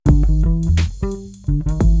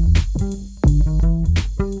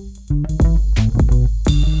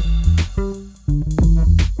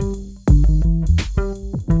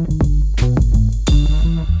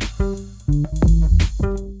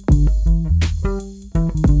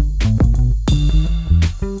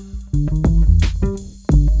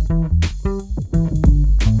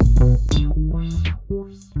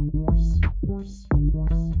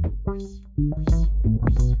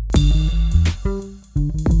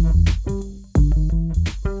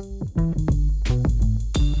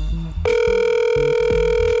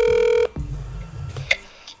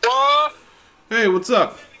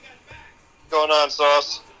up? What's going on,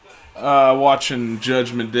 Sauce? Watching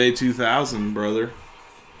Judgment Day 2000, brother.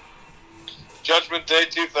 Judgment Day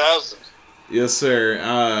 2000. Yes,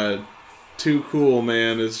 sir. Too Cool,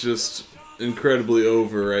 man, is just incredibly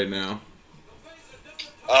over right now.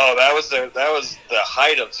 Oh, that was the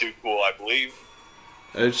height of Too Cool, I believe.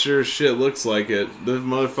 It sure as shit looks like it. The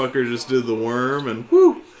motherfucker just did the worm and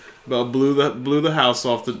whoo, about blew the house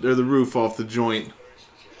off the roof off the joint.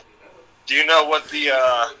 Do you know what the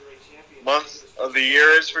month of the year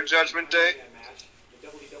is for Judgment Day?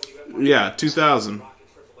 Yeah, 2000.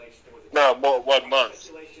 No, what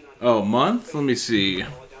month? Oh, month? Let me see.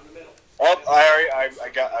 Oh,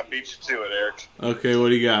 I beat you to it, Eric. Okay, what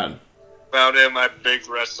do you got? Found it in my big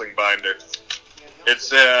wrestling binder.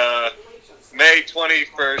 It's May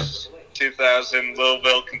 21st, 2000,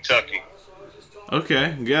 Louisville, Kentucky.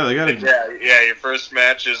 Okay, yeah, they got it. Yeah. Your first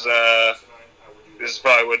match is this is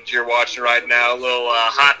probably what you're watching right now. A little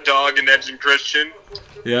hot dog and Edge and Christian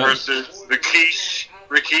versus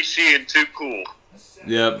Rikishi and Too Cool.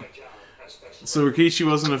 Yep. So Rikishi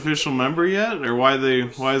wasn't an official member yet, or why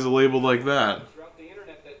is it labeled like that?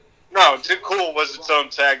 No, Too Cool was its own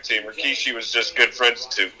tag team. Rikishi was just good friends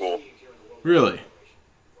with Too Cool. Really?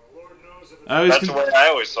 That's the way I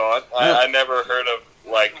always saw it. I never heard of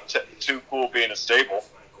Too Cool being a stable.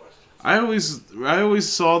 I always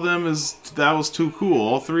saw them as that was Too Cool,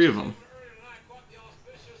 all three of them.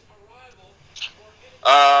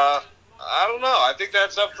 I don't know. I think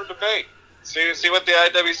that's up for debate. See what the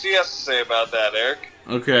IWC has to say about that, Eric.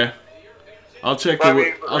 Okay. I'll check the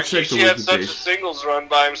Rikishi had such a singles run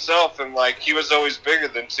by himself, and he was always bigger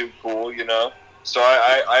than Too Cool, you know. So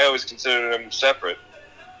I always considered him separate.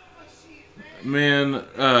 Man,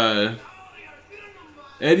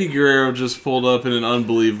 Eddie Guerrero just pulled up in an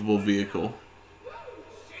unbelievable vehicle.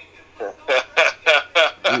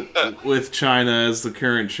 With China as the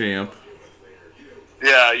current champ.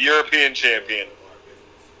 Yeah, European champion.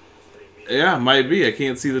 Yeah, might be. I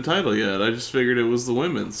can't see the title yet. I just figured it was the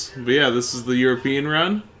women's. But yeah, this is the European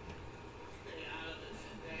run?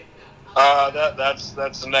 That's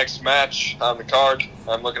the next match on the card.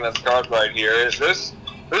 I'm looking at the card right here. There's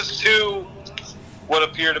two what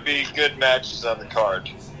appear to be good matches on the card.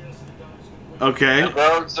 Okay. And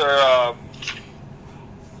those are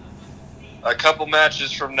a couple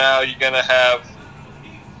matches from now. You're gonna have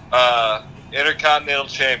Intercontinental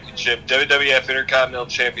Championship, WWF Intercontinental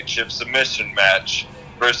Championship submission match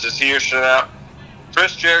versus He or Shall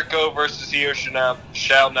Chris Jericho versus He or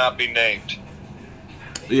Shall Not Be Named.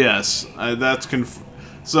 Yes, that's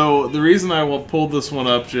so the reason I pulled this one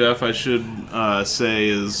up, Jeff, I should say,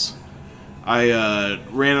 is I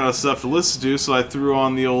ran out of stuff to listen to, so I threw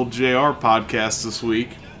on the old JR podcast this week.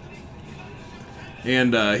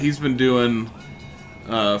 And he's been doing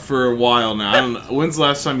for a while now. I don't know, when's the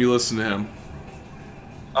last time you listened to him?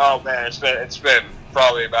 Oh man, it's been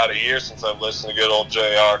probably about a year since I've listened to good old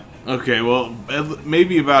JR. Okay, well,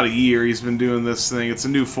 maybe about a year he's been doing this thing. It's a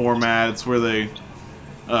new format. It's where they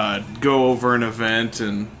go over an event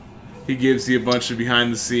and he gives you a bunch of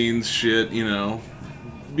behind the scenes shit, you know,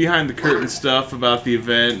 behind the curtain stuff about the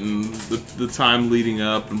event and the time leading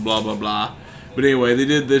up and blah blah blah. But anyway, they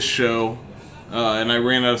did this show and I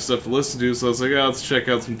ran out of stuff to listen to, so I was like, oh, let's check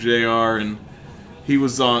out some JR. And he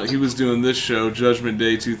was doing this show, Judgment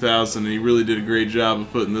Day 2000, and he really did a great job of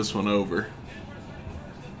putting this one over.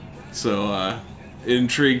 So it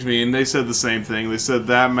intrigued me, and they said the same thing. They said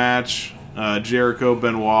that match, Jericho,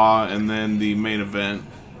 Benoit, and then the main event.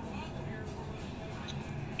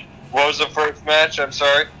 What was the first match? I'm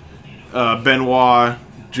sorry? Benoit,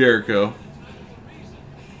 Jericho.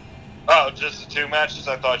 Oh, just the two matches?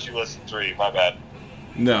 I thought you listed three. My bad.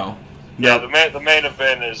 No. Yeah, the main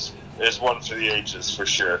event is one for the ages, for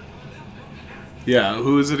sure. Yeah,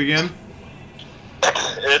 who is it again?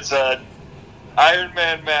 It's a Iron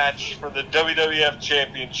Man match for the WWF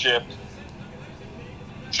Championship.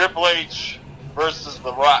 Triple H versus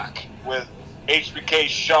The Rock, with HBK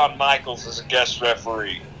Shawn Michaels as a guest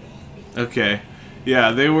referee. Okay.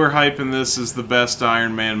 Yeah, they were hyping this as the best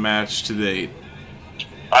Iron Man match to date.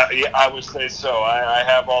 I would say so. I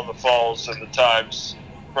have all the falls and the times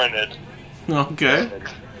printed. Okay.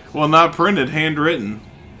 Well, not printed, handwritten.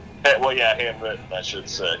 Well, yeah, handwritten, I should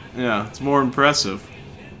say. Yeah, it's more impressive.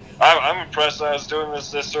 I'm impressed I was doing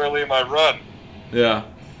this early in my run. Yeah.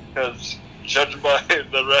 Because judging by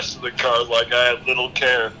the rest of the card, I had little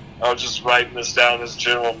care. I was just writing this down as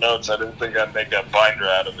general notes. I didn't think I'd make a binder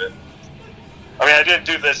out of it. I mean, I didn't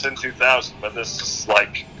do this in 2000, but this is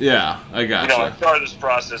Yeah, I gotcha. I started this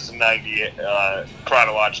process in 98,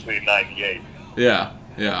 chronologically in 98. Yeah.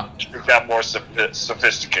 It got more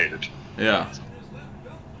sophisticated. Yeah.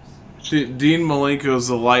 Dean Malenko's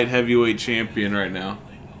the light heavyweight champion right now.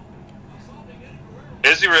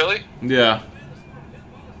 Is he really? Yeah.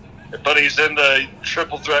 But he's in the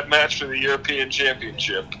triple threat match for the European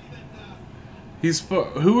Championship.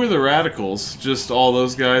 Who are the Radicals? Just all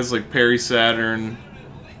those guys like Perry Saturn,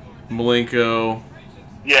 Malenko.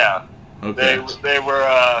 Yeah. Okay. They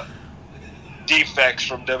were defects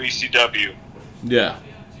from WCW. Yeah.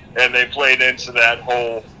 And they played into that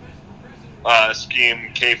whole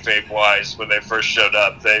scheme kayfabe-wise when they first showed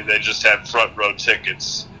up. They just had front row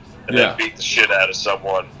tickets and then beat the shit out of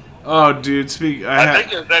someone. Oh, dude, I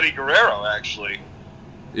think it was Eddie Guerrero, actually.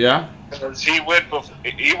 Yeah? Because he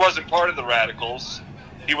wasn't part of the Radicals.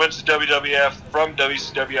 He went to WWF from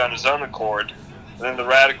WCW on his own accord. And then the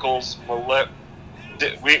Radicals,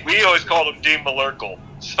 we always called him Dean Malerkle.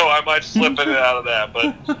 So I might slip in and out of that.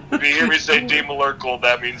 But if you hear me say Dean Malerkle,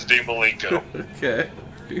 that means Dean Malenko. Okay.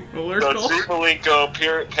 Dean Malerkle? So it's Dean Malenko,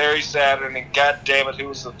 Perry Saturn, and goddammit, who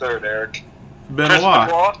was the third, Eric?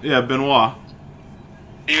 Benoit. Yeah, Benoit.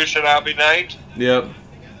 He who shall not be named? Yep.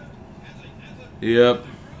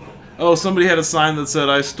 Oh, somebody had a sign that said,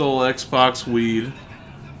 "I stole X-Pac's weed."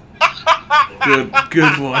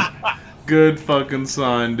 Good one. Good fucking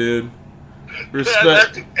sign, dude. Respect.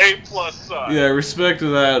 That's an A+ sign. Yeah, respect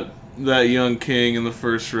to that young king in the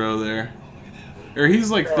first row there. Or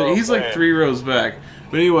he's like like 3 rows back.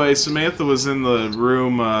 But anyway, Samantha was in the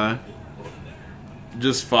room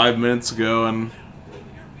just 5 minutes ago, and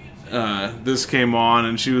this came on,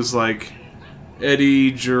 and she was like,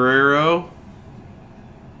 "Eddie Guerrero,"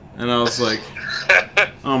 and I was like,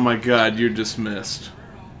 "Oh my God, you're dismissed."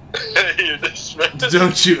 You're dismissed.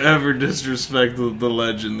 Don't you ever disrespect the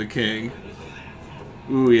legend, the king.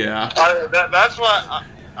 Ooh, yeah. That's why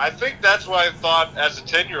I think that's why I thought as a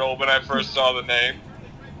 10-year-old when I first saw the name.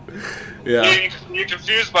 Yeah. You're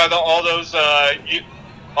confused by all those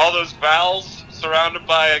vowels surrounded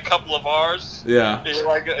by a couple of R's. Yeah. You're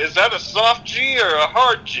like, is that a soft G or a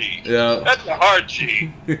hard G? Yeah. That's a hard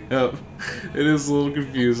G. Yep. It is a little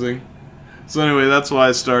confusing. So anyway, that's why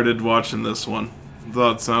I started watching this one.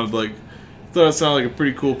 Thought it sounded like a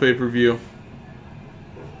pretty cool pay-per-view.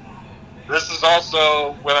 This is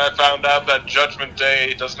also when I found out that Judgment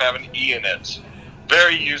Day doesn't have an E in it.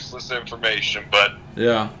 Very useless information, but...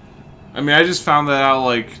 Yeah. I mean, I just found that out,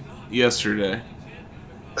 like, yesterday.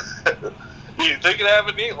 You think it'd have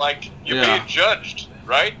an E? Like, you're being judged,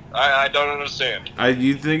 right? I don't understand.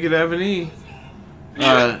 You'd think it'd have an E.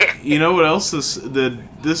 You know what else? This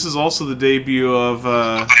is also the debut of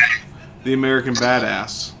the American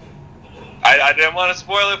Badass. I didn't want to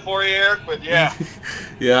spoil it for you, Eric, but yeah.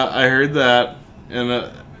 Yeah, I heard that,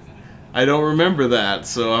 and I don't remember that,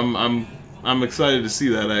 so I'm excited to see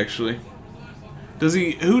that actually. Does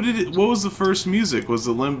he? Who did it? What was the first music? Was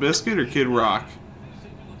it Limp Bizkit or Kid Rock?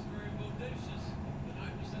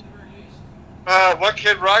 What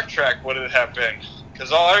Kid Rock track would it have been?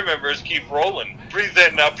 Because all I remember is Keep Rolling. Breathe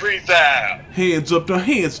in, now breathe out. Hands up, now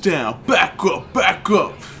hands down. Back up, back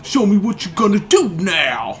up. Show me what you're gonna do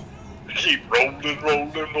now. Keep rolling.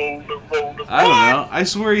 I don't know. I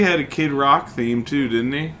swear he had a Kid Rock theme too,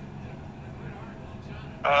 didn't he?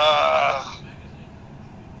 I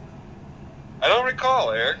don't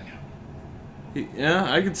recall, Eric. Yeah,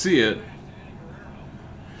 I could see it.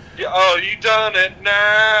 Oh, you done it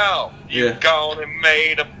now. You've Yeah. gone and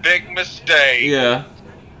made a big mistake. Yeah.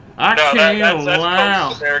 That's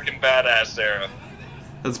post-American Badass era.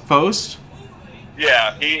 That's post?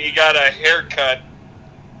 Yeah, he got a haircut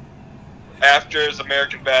after his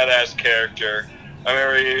American Badass character. I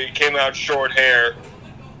remember he came out short hair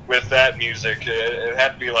with that music. It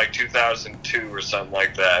had to be like 2002 or something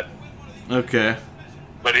like that. Okay.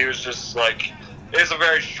 But he was just like, it's a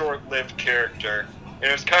very short-lived character.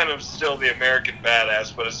 And it's kind of still the American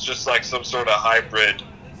Badass, but it's just like some sort of hybrid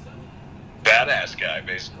badass guy,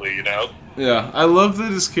 basically, you know? Yeah, I love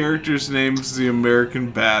that his character's name is the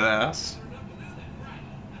American Badass.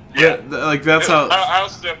 Yeah. Like, that's how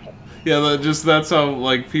simple. Yeah, that's how,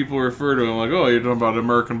 like, people refer to him. Like, oh, you're talking about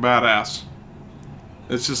American Badass.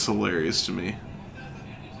 It's just hilarious to me.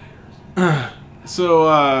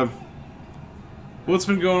 So, what's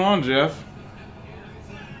been going on, Jeff?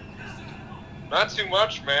 Not too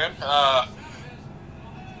much, man.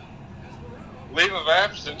 Leave of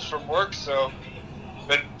absence from work, so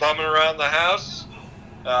been bumming around the house.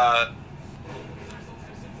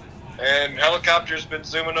 And helicopters been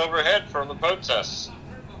zooming overhead from the protests.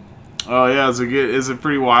 Oh yeah, is it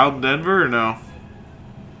pretty wild in Denver or no?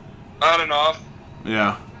 On and off.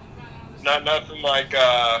 Yeah. Nothing like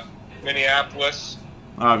Minneapolis.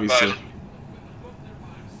 Obviously.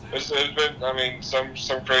 There's been, I mean, some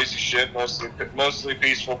crazy shit, mostly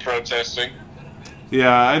peaceful protesting.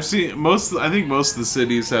 Yeah, I've seen I think most of the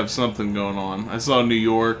cities have something going on. I saw New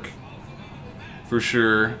York, for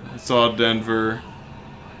sure. I saw Denver,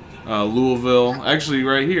 Louisville. Actually,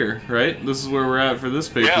 right here, right? This is where we're at for this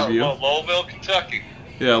pay-per-view. Yeah, well, Louisville, Kentucky.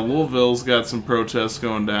 Yeah, Louisville's got some protests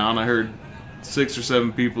going down. I heard 6 or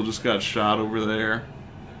 7 people just got shot over there.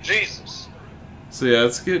 Jesus. So yeah,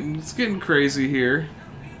 it's getting crazy here.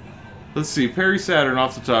 Let's see, Perry Saturn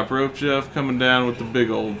off the top rope, Jeff, coming down with the big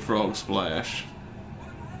old frog splash.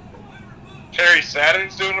 Perry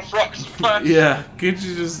Saturn's doing a frog splash? Yeah, can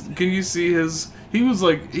you see his...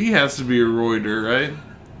 He has to be a roider, right?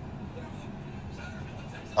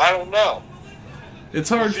 I don't know. It's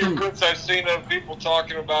hard for... clips I've seen of people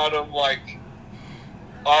talking about him, like,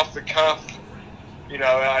 off the cuff. You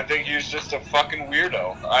know, I think he was just a fucking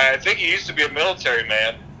weirdo. I think he used to be a military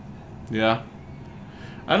man. Yeah.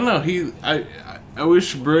 I don't know, I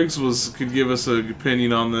wish Briggs could give us an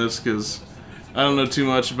opinion on this, because I don't know too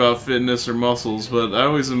much about fitness or muscles, but I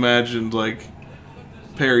always imagined, like,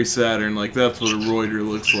 Perry Saturn, like, that's what a roider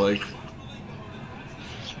looks like.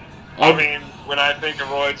 I mean, when I think of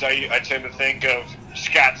roids, I tend to think of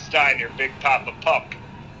Scott Steiner, Big Papa Puck.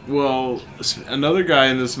 Well, another guy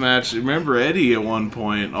in this match, remember Eddie at one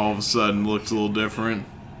point, all of a sudden, looked a little different.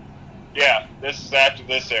 Yeah, this is after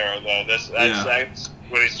this era, though. That's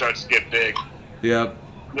when he starts to get big. Yep.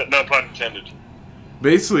 No pun intended.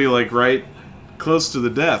 Basically, like, right close to the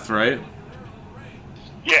death, right?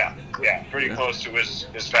 Yeah, pretty close to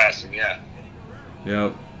his passing, yeah.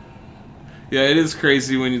 Yep. Yeah, it is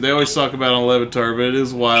crazy when they always talk about on Levitar, but it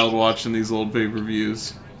is wild watching these old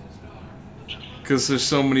pay-per-views. Because there's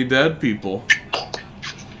so many dead people.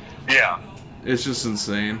 Yeah. It's just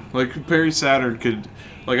insane. Like, Perry Saturn could...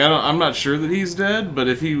 Like, I'm not sure that he's dead, but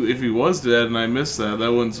if he was dead and I missed that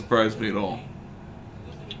wouldn't surprise me at all.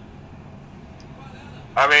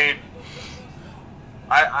 I mean...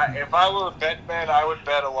 if I were a bet man, I would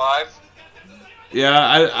bet alive.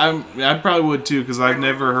 Yeah, I probably would too, because I've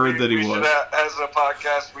never heard that he was. As a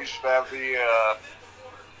podcast, we should have the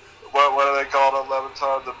what are they called on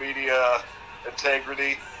Levitar? The media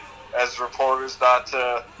integrity as reporters, not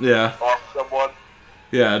to off someone.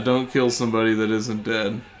 Yeah, don't kill somebody that isn't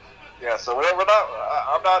dead. Yeah, so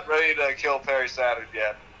I'm not ready to kill Perry Saturn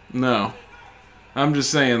yet. No, I'm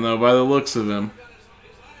just saying though, by the looks of him.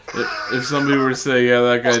 If somebody were to say, yeah,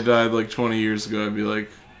 that guy died like 20 years ago, I'd be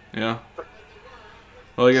like, yeah.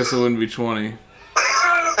 Well, I guess it wouldn't be 20.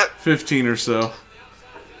 15 or so.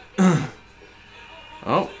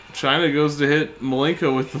 Oh, China goes to hit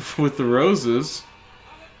Malenko with the roses.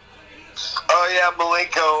 Oh, yeah,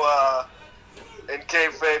 Malenko, in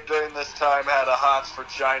kayfabe during this time, had a hots for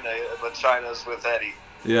China, but China's with Eddie.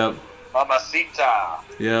 Yep. Mamacita.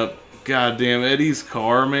 Yep. Goddamn, Eddie's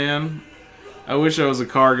car, man. I wish I was a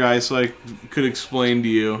car guy so I could explain to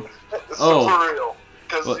you. For real.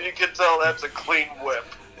 Because you can tell that's a clean whip.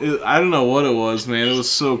 I don't know what it was, man. It was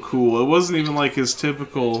so cool. It wasn't even like his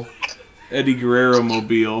typical Eddie Guerrero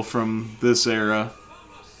mobile from this era.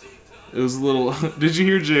 It was a little... Did you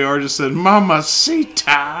hear JR just said,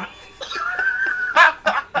 Mamacita?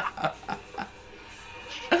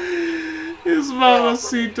 His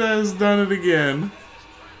Mamacita has done it again.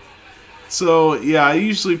 So, yeah, I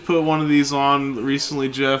usually put one of these on recently,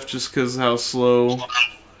 Jeff, just because of how slow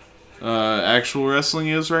actual wrestling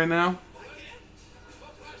is right now.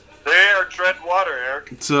 They are tread water,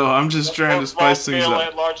 Eric. So, I'm just trying to spice things up. Small scale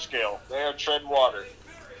and large scale. They are tread water.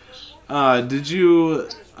 Did you...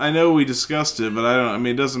 I know we discussed it, but I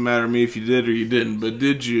mean, it doesn't matter to me if you did or you didn't, but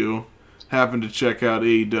did you happen to check out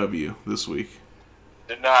AEW this week?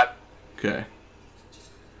 Did not. Okay.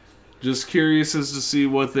 Just curious as to see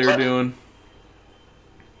what they're doing.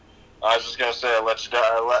 I was just gonna say, I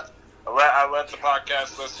let the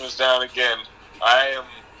podcast listeners down again. I am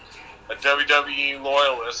a WWE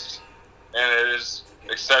loyalist, and it is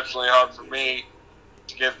exceptionally hard for me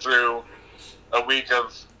to get through a week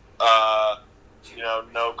of,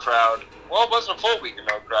 no crowd. Well, it wasn't a full week of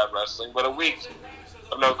no crowd wrestling, but a week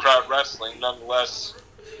of no crowd wrestling. Nonetheless,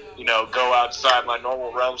 go outside my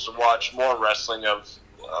normal realms to watch more wrestling of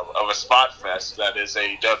a spot fest that is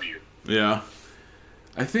AEW. Yeah.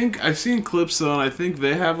 I think I've seen clips though, and I think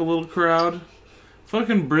they have a little crowd.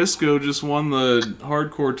 Fucking Briscoe just won the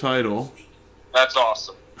hardcore title. That's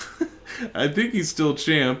awesome. I think he's still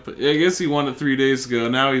champ. I guess he won it 3 days ago.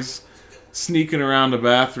 Now he's sneaking around the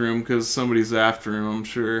bathroom because somebody's after him, I'm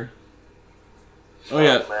sure. Oh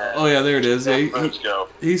yeah, there it is. Yeah,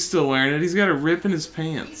 he's still wearing it. He's got a rip in his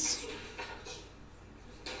pants.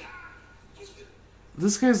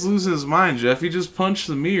 This guy's losing his mind, Jeff. He just punched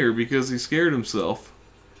the mirror because he scared himself.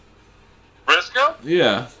 Briscoe?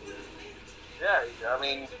 Yeah. Yeah, I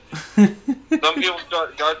mean, some people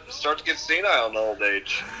start to get senile in old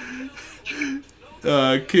age.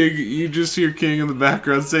 King, you just hear King in the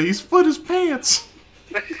background say, he split his pants.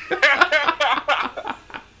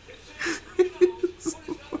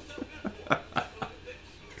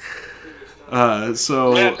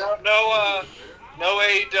 So... Yeah, no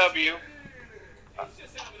AEW.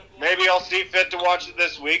 Maybe I'll see fit to watch it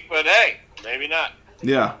this week, but hey, maybe not.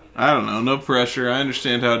 Yeah, I don't know. No pressure. I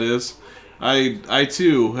understand how it is. I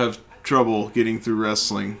too have trouble getting through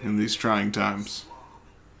wrestling in these trying times.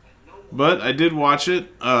 But I did watch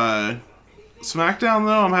it. SmackDown,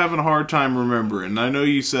 though, I'm having a hard time remembering. I know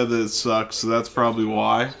you said that it sucks, so that's probably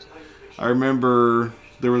why. I remember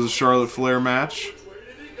there was a Charlotte Flair match.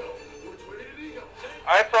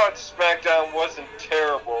 I thought SmackDown wasn't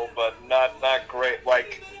terrible, but not great.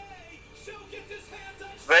 Like,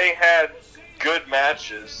 they had good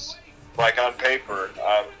matches, like on paper,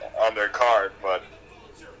 on their card, but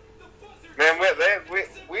man,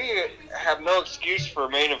 we have no excuse for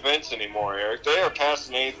main events anymore, Eric. They are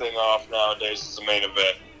passing anything off nowadays as a main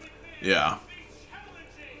event. Yeah.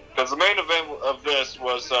 Because the main event of this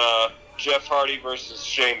was Jeff Hardy versus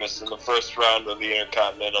Sheamus in the first round of the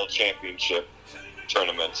Intercontinental Championship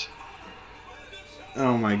tournament.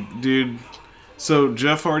 Oh my, dude. So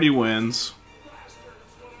Jeff Hardy wins.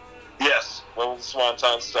 Yes. When will the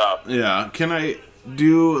Swanton stop? Yeah.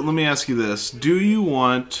 Let me ask you this. Do you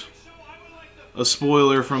want a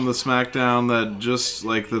spoiler from the SmackDown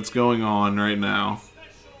that's going on right now?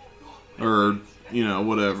 Or,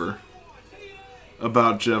 whatever.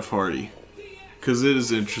 About Jeff Hardy. Because it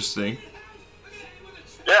is interesting.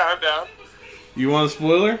 Yeah, I'm down. You want a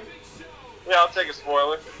spoiler? Yeah, I'll take a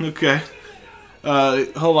spoiler. Okay.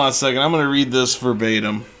 Hold on a second. I'm going to read this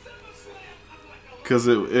verbatim. Because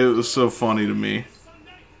it was so funny to me.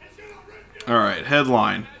 Alright,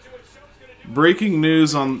 headline. Breaking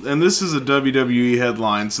news on... And this is a WWE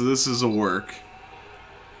headline, so this is a work.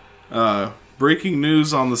 Breaking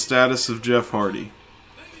news on the status of Jeff Hardy.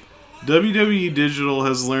 WWE Digital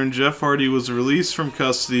has learned Jeff Hardy was released from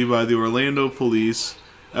custody by the Orlando police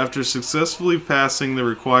after successfully passing the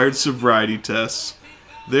required sobriety tests,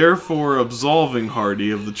 therefore absolving Hardy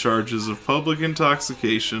of the charges of public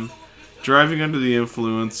intoxication, driving under the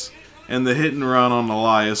influence, and the hit and run on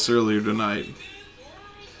Elias earlier tonight.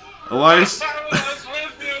 Elias...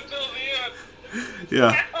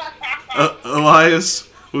 yeah. Elias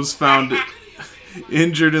was found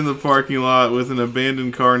injured in the parking lot with an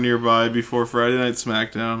abandoned car nearby before Friday Night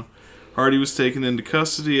SmackDown. Hardy was taken into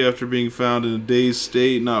custody after being found in a dazed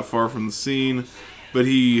state not far from the scene, but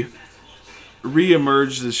he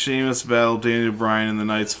re-emerged as Sheamus battled Daniel Bryan in the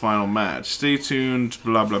night's final match. Stay tuned,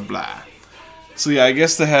 blah blah blah. So yeah, I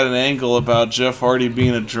guess they had an angle about Jeff Hardy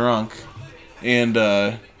being a drunk,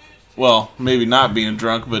 and well, maybe not being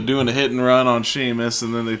drunk, but doing a hit and run on Sheamus,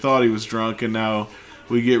 and then they thought he was drunk, and now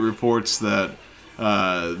we get reports that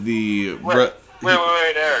Wait,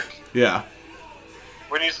 Eric. Yeah.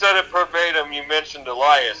 When you said it verbatim, you mentioned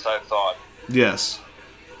Elias, I thought. Yes.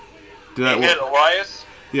 He hit Elias?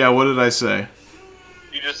 Yeah, what did I say?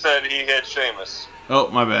 You just said he hit Sheamus. Oh,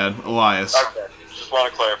 my bad. Elias. Okay, just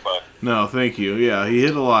want to clarify. No, thank you. Yeah, he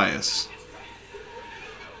hit Elias.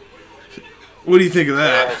 What do you think of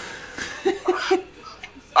that?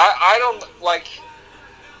 I don't, like...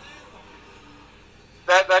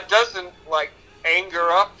 That doesn't, like, anger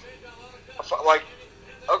up. Like,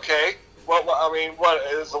 okay... What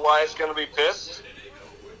is Elias going to be pissed?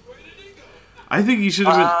 I think he should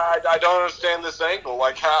have been... I don't understand this angle.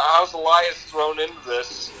 Like, how's Elias thrown into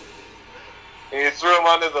this? And you threw him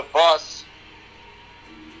under the bus.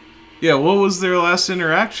 Yeah, what was their last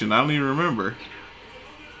interaction? I don't even remember.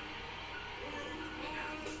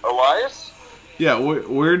 Elias? Yeah,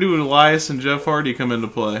 where do Elias and Jeff Hardy come into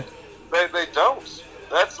play? They don't.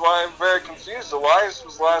 That's why I'm very confused. Elias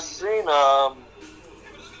was last seen,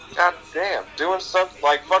 God damn, doing something,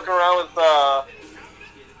 like fucking around with,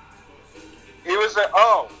 he was at,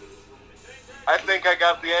 I think I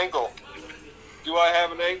got the angle. Do I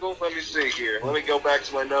have an angle? Let me see here. Let me go back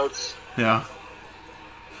to my notes. Yeah.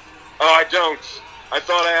 Oh, I don't. I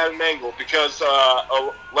thought I had an angle because,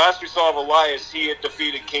 last we saw of Elias, he had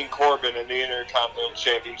defeated King Corbin in the Intercontinental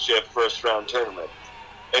Championship first round tournament.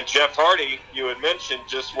 And Jeff Hardy, you had mentioned,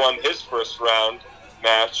 just won his first round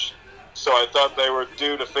match. So I thought they were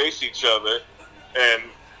due to face each other, and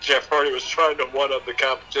Jeff Hardy was trying to one-up the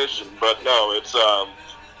competition. But no, it's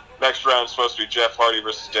next round supposed to be Jeff Hardy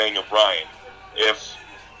versus Daniel Bryan. If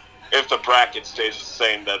if the bracket stays the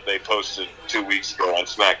same that they posted 2 weeks ago on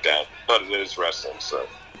SmackDown. But it is wrestling, so.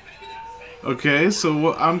 Okay,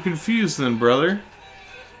 so I'm confused then, brother.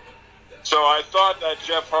 So I thought that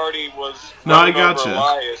Jeff Hardy was No, I running gotcha. over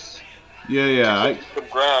Elias Yeah. to get some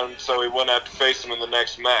ground, so he wouldn't have to face him in the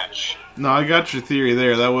next match. No, I got your theory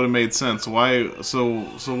there. That would have made sense. Why? So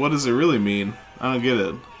what does it really mean? I don't get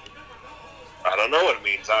it. I don't know what it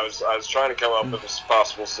means. I was trying to come up with a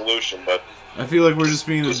possible solution, but I feel like we're just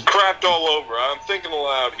being... just crapped all over. I'm thinking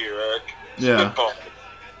aloud here, Eric. Yeah. Spitballing.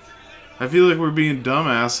 I feel like we're being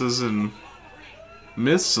dumbasses and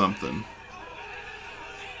missed something.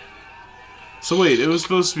 So wait, it was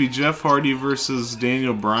supposed to be Jeff Hardy versus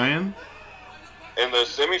Daniel Bryan? In the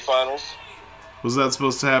semifinals. Was that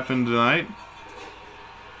supposed to happen tonight?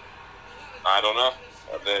 I don't know.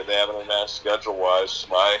 They haven't announced schedule-wise,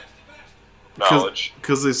 my knowledge.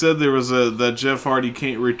 Because they said there was that Jeff Hardy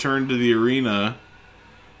can't return to the arena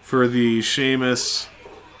for the Sheamus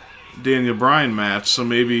Daniel Bryan match. So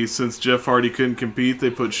maybe since Jeff Hardy couldn't compete,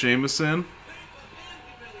 they put Sheamus in?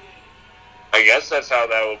 I guess that's how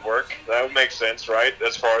that would work. That would make sense, right?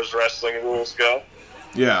 As far as wrestling rules go.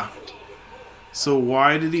 Yeah. So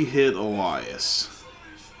why did he hit Elias?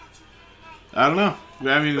 I don't know.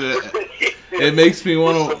 I mean, it makes me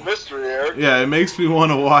want to. It's a mystery, Eric. Yeah, it makes me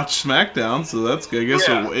want to watch SmackDown. So that's good. I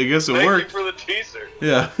guess it worked. Thank you for the teaser.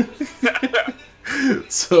 Yeah.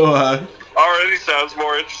 So. Already sounds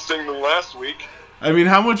more interesting than last week. I mean,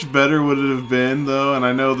 how much better would it have been, though? And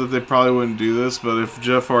I know that they probably wouldn't do this, but if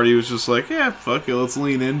Jeff Hardy was just like, yeah, fuck it, let's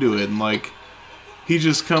lean into it, and like, he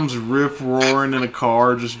just comes rip-roaring in a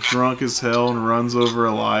car, just drunk as hell, and runs over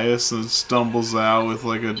Elias, and stumbles out with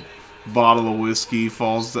like a bottle of whiskey,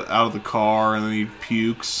 falls out of the car, and then he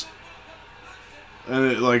pukes. And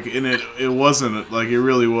it wasn't, like, it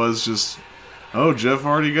really was just, oh, Jeff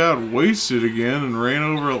Hardy got wasted again and ran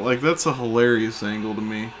over, like, that's a hilarious angle to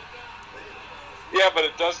me. Yeah, but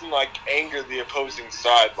it doesn't, like, anger the opposing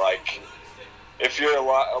side. Like, if you're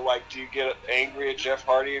do you get angry at Jeff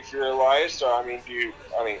Hardy if you're Elias? Or, maybe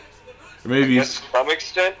I guess to some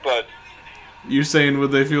extent, but... You're saying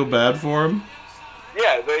would they feel bad for him?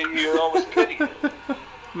 Yeah, you almost pity him.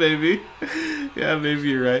 Maybe. Yeah, maybe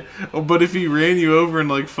you're right. Oh, but if he ran you over and,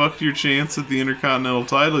 like, fucked your chance at the Intercontinental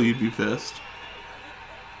title, you'd be pissed.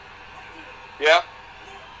 Yeah.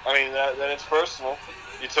 Then it's personal.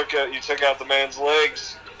 You took out the man's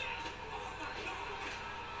legs.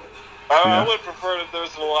 I would prefer if there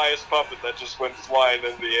was an Elias puppet that just went flying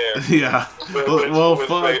in the air. Yeah. With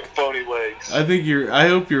fuck. Phony legs. I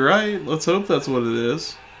hope you're right. Let's hope that's what it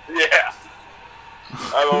is. Yeah.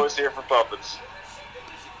 I'm always here for puppets.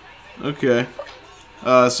 Okay.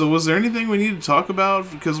 So was there anything we need to talk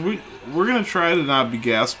about? Because we're gonna try to not be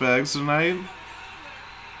gas bags tonight.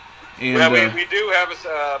 And, yeah, we do have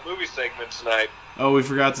a movie segment tonight. Oh, we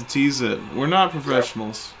forgot to tease it. We're not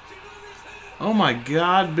professionals. Yeah. Oh my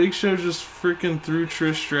god, Big Show just freaking threw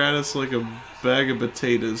Trish Stratus like a bag of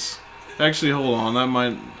potatoes. Actually, hold on, that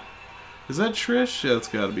might... Is that Trish? Yeah, it's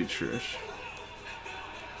gotta be Trish.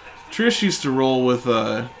 Trish used to roll with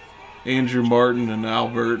Andrew Martin and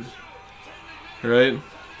Albert, right?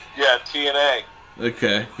 Yeah, TNA.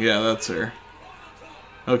 Okay, yeah, that's her.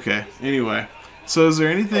 Okay, anyway. So is there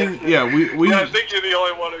anything... Yeah, we Yeah, I think you're the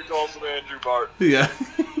only one who calls him Andrew Martin. Yeah.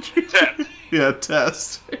 Test. Yeah,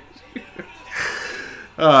 test.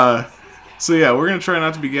 So yeah, we're going to try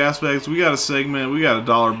not to be gas bags. We got a segment. We got a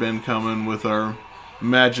dollar bin coming with our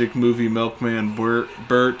magic movie milkman,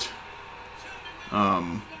 Bert.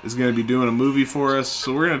 Is going to be doing a movie for us.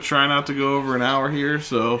 So we're going to try not to go over an hour here.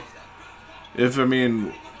 So,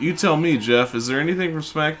 you tell me, Jeff, is there anything from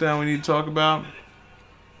SmackDown we need to talk about?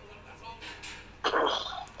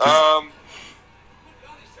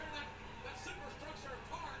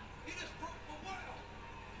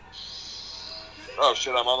 Oh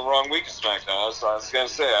shit, I'm on the wrong week of SmackDown. I was gonna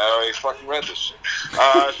say, I already fucking read this shit.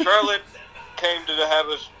 Charlotte came to have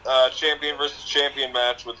a champion versus champion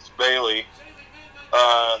match with Bayley.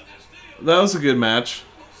 That was a good match.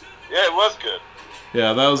 Yeah, it was good.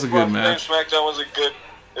 Yeah, that was a good match. SmackDown was it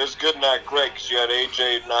was good, not great, because you had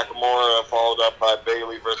AJ Nakamura followed up by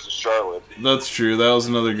Bayley versus Charlotte. That's true. That was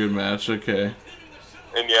another good match. Okay.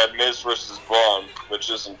 And you had Miz versus Braun, which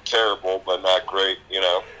isn't terrible, but not great, you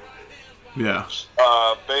know. Yeah.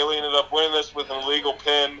 Bayley ended up winning this with an illegal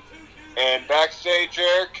pin. And backstage,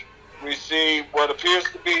 Eric, we see what appears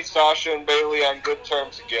to be Sasha and Bayley on good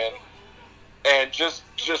terms again. And just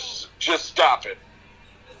stop it.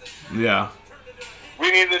 Yeah.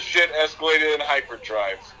 We need this shit escalated in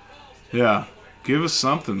hyperdrive. Yeah. Give us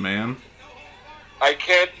something, man. I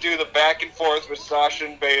can't do the back and forth with Sasha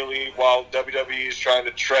and Bayley while WWE is trying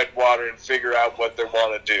to tread water and figure out what they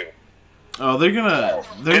want to do. Oh, they're gonna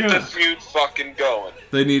Get the feud fucking going.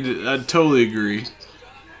 They need to. I totally agree.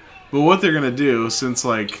 But what they're gonna do, since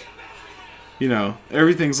like, you know,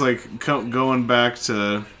 everything's like going back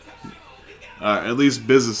to, at least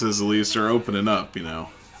businesses are opening up, you know.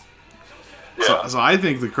 Yeah. So I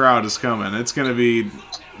think the crowd is coming. It's gonna be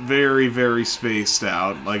very, very spaced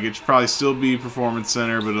out. Like, it should probably still be Performance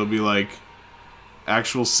Center, but it'll be like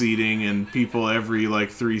actual seating and people every like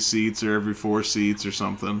 3 seats or every 4 seats or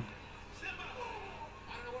something.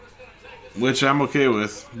 Which I'm okay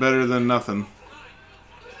with. Better than nothing.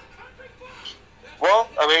 Well,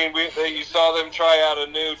 I mean, you saw them try out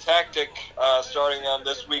a new tactic starting on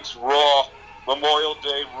this week's Raw, Memorial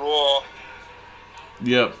Day Raw.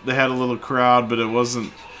 Yep, they had a little crowd, but it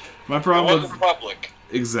wasn't. My problem It wasn't public.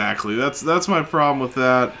 Exactly. That's my problem with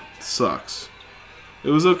that. It sucks. It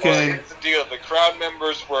was okay. Well, here's the deal. The crowd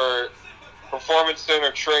members were Performance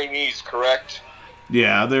Center trainees, correct?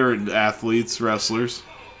 Yeah, they were athletes, wrestlers.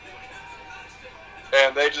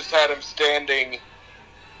 And they just had him standing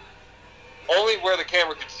only where the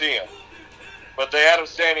camera could see him. But they had him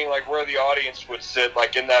standing like where the audience would sit,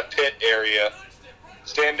 like in that pit area.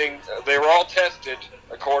 Standing, they were all tested,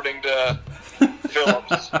 according to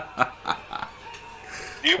Phillips.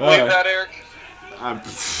 Do you believe that, Eric?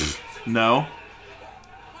 No.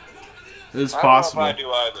 It's possible. I don't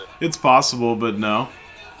know if I do either. It's possible, but no.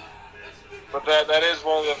 But that is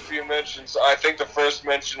one of the few mentions. I think the first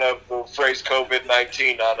mention of the phrase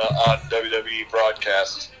COVID-19 on WWE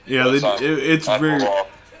broadcast. Yeah, it's very. Raw.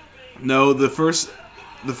 No, the first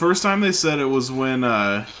time they said it was when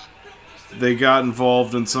they got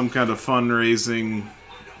involved in some kind of fundraising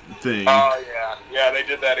thing. Oh yeah, they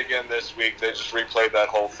did that again this week. They just replayed that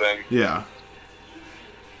whole thing. Yeah.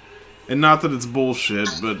 And not that it's bullshit,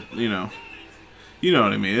 but you know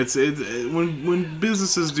what I mean. It's when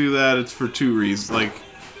businesses do that, it's for 2 reasons. Like,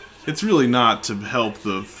 it's really not to help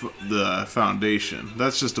the foundation.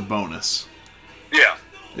 That's just a bonus. Yeah.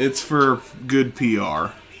 It's for good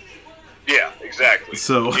PR. Yeah, exactly.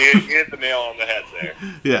 So you hit the nail on the head there.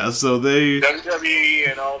 Yeah, so they WWE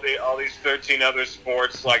and all these 13 other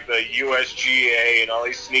sports like the USGA and all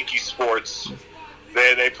these sneaky sports.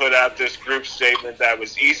 They put out this group statement that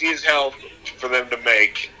was easy as hell for them to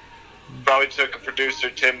make. Probably took a producer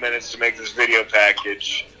 10 minutes to make this video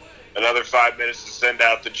package. Another 5 minutes to send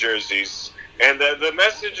out the jerseys. And the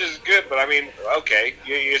message is good, but I mean, okay,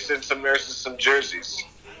 you send some nurses some jerseys.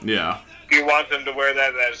 Yeah. You want them to wear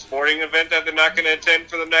that at a sporting event that they're not going to attend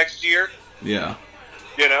for the next year? Yeah.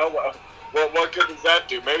 You know, what good does that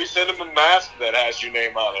do? Maybe send them a mask that has your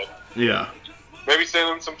name on it. Yeah. Maybe send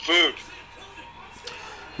them some food.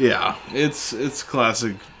 Yeah, it's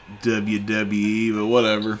classic WWE, but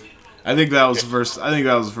whatever. I think that was the first. I think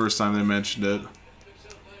that was the first time they mentioned it.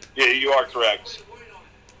 Yeah, you are correct.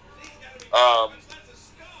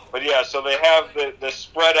 But yeah, so they have the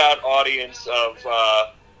spread out audience of,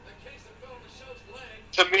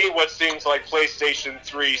 to me, what seems like PlayStation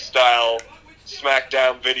 3 style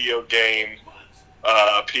SmackDown video game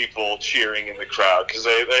people cheering in the crowd, because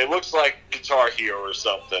they looks like Guitar Hero or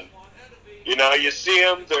something. You know, you see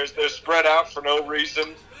them, they're spread out for no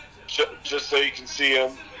reason, just so you can see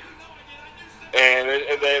them. And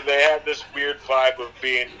they have this weird vibe of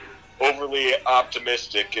being overly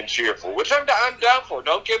optimistic and cheerful, which I'm down for.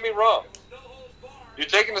 Don't get me wrong. You're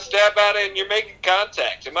taking a stab at it and you're making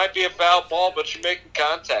contact. It might be a foul ball, but you're making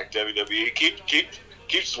contact, WWE.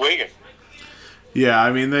 Keep swinging. Yeah,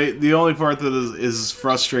 I mean, the only part that is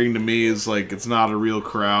frustrating to me is, like, it's not a real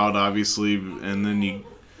crowd, obviously, and then you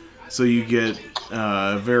get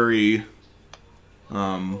very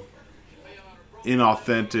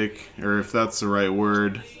inauthentic, or if that's the right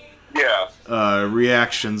word. Yeah.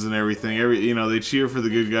 Reactions and everything. They cheer for the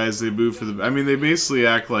good guys, they boo for the. I mean, they basically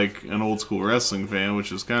act like an old school wrestling fan,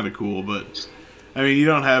 which is kind of cool. But I mean, you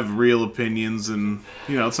don't have real opinions, and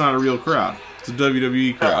it's not a real crowd. It's a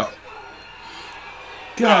WWE crowd.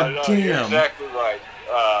 God damn! You're exactly right.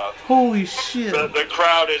 Holy shit! The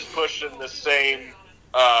crowd is pushing the same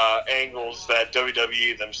angles that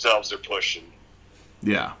WWE themselves are pushing.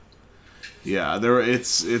 Yeah.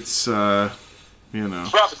 It's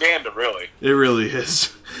propaganda, really. It really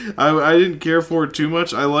is. I didn't care for it too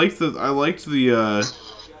much. I liked the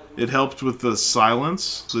it helped with the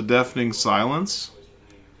silence, the deafening silence.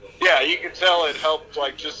 Yeah, you can tell it helped,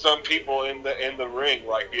 like, just some people in the ring,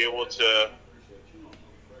 like, be able to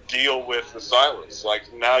deal with the silence. Like,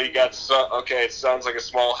 now you got it sounds like a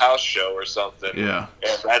small house show or something. Yeah.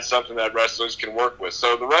 And that's something that wrestlers can work with.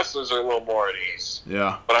 So the wrestlers are a little more at ease.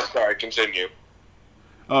 Yeah. But I'm sorry, continue.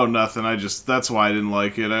 Oh, nothing. That's why I didn't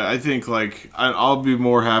like it. I think like I'll be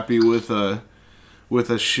more happy with a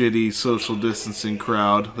shitty social distancing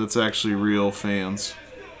crowd that's actually real fans.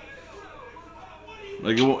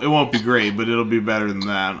 Like it won't be great, but it'll be better than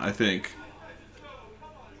that, I think.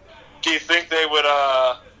 Do you think they would?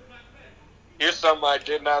 Here's something I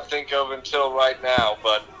did not think of until right now,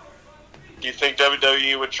 but do you think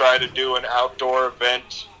WWE would try to do an outdoor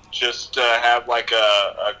event just to have like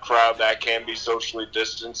a crowd that can be socially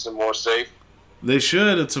distanced and more safe? They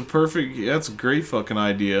should. It's a great fucking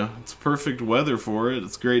idea. It's perfect weather for it.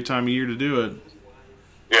 It's a great time of year to do it.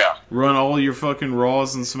 Yeah. Run all your fucking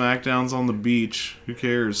Raws and SmackDowns on the beach. Who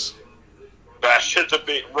cares? Bash at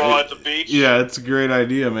the Raw at the beach? Yeah, it's a great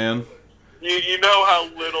idea, man. You know how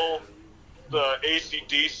little the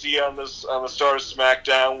AC/DC on the start of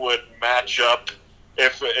SmackDown would match up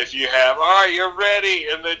if you have, all right, you're ready,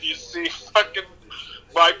 and then you see fucking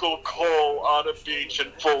Michael Cole on a beach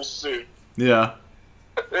in full suit. Yeah.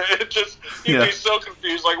 You'd be so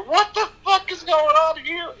confused, like, what the fuck is going on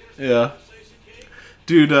here? Yeah.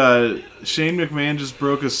 Dude, Shane McMahon just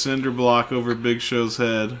broke a cinder block over Big Show's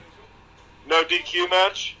head. No DQ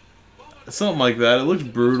match? Something like that. It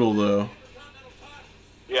looked brutal, though.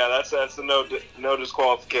 Yeah, that's a no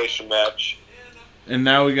disqualification match. And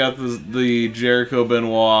now we got the Jericho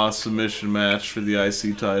Benoit submission match for the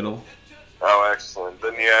IC title. Oh, excellent.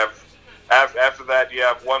 Then you have, after that, you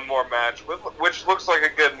have one more match, which looks like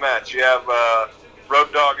a good match. You have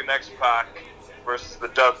Road Dogg and X-Pac versus the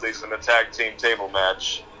Dudleys in a tag team table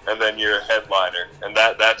match, and then your headliner. And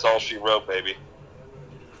that's all she wrote, baby.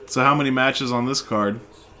 So how many matches on this card?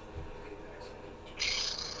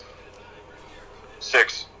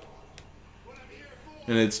 6.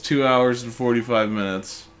 And it's 2 hours and 45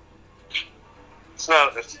 minutes. It's a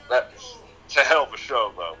hell of a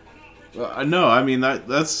show, though. No, I mean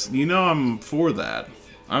that's I'm for that.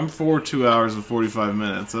 I'm for 2 hours and 45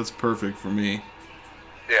 minutes. That's perfect for me.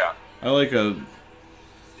 Yeah. I like a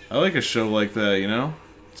show like that.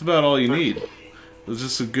 It's about all you need. It's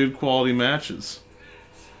just some good quality matches.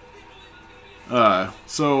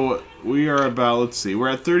 So we are about, let's see, we're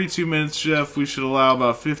at 32 minutes, Jeff. We should allow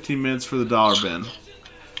about 15 minutes for the dollar bin.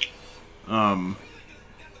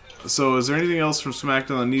 So is there anything else from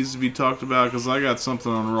SmackDown that needs to be talked about? Because I got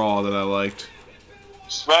something on Raw that I liked.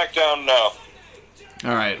 SmackDown, no.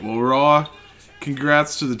 Alright, well, Raw,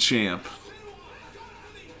 congrats to the champ.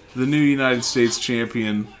 The new United States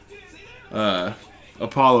champion,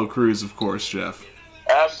 Apollo Crews, of course, Jeff.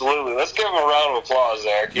 Absolutely. Let's give him a round of applause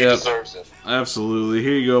there. He deserves it. Absolutely.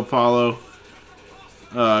 Here you go, Apollo.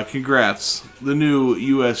 Congrats. The new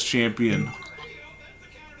U.S. champion.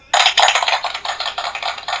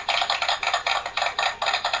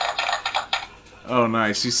 Oh,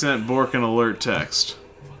 nice. You sent Bork an alert text.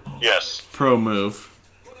 Yes. Pro move.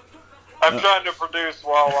 I'm trying to produce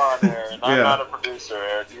while on air, and I'm not a producer,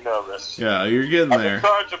 Eric. You know this. Yeah, you're getting there. I'm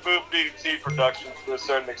trying to move DDT Productions to a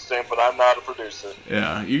certain extent, but I'm not a producer.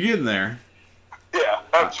 Yeah, you're getting there. Yeah,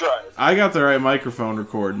 I'm trying. I got the right microphone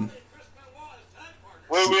recording.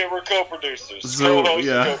 We're co-producers. So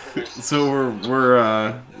Co-hosts, co-producers. So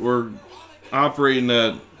we're operating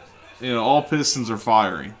at, all pistons are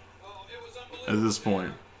firing at this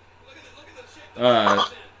point.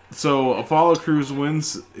 So Apollo Crews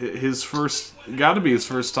wins his first, got to be his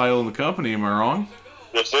first title in the company. Am I wrong?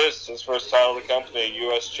 This is his first title of the company, a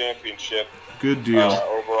U.S. championship. Good deal.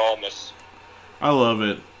 Overallness. I love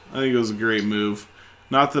it. I think it was a great move.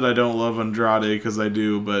 Not that I don't love Andrade, because I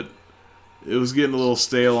do, but it was getting a little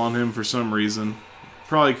stale on him for some reason.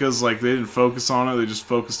 Probably because they didn't focus on it. They just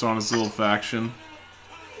focused on his little faction.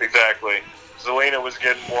 Exactly. Zelina was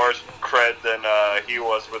getting more cred than he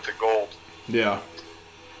was with the gold. Yeah.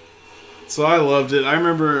 So I loved it. I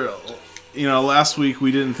remember, last week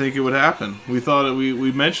we didn't think it would happen. We thought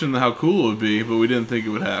we mentioned how cool it would be, but we didn't think it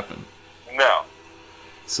would happen. No.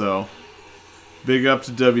 So, big up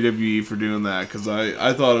to WWE for doing that, because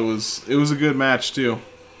I thought it was a good match too.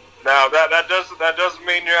 Now that doesn't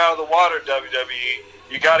mean you're out of the water, WWE.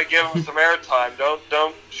 You got to give him some airtime.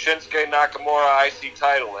 Don't Shinsuke Nakamura IC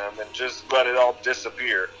title him and just let it all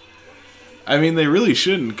disappear. I mean, they really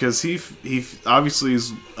shouldn't, because he obviously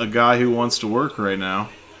is a guy who wants to work right now.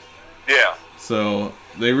 Yeah. So,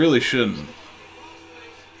 they really shouldn't.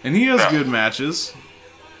 And he has good matches.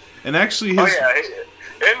 And actually his... Oh,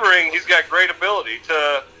 yeah. In-ring, he's got great ability.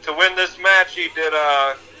 To win this match, he did,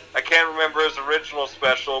 I can't remember his original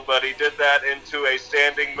special, but he did that into a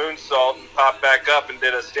standing moonsault and popped back up and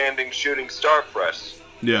did a standing shooting star press.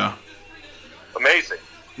 Yeah. Amazing.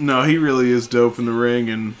 No, he really is dope in the ring,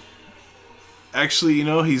 and... Actually,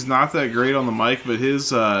 he's not that great on the mic, but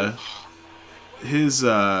his his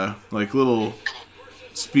like little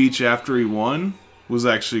speech after he won was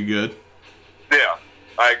actually good. Yeah,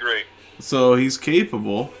 I agree. So he's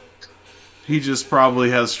capable. He just probably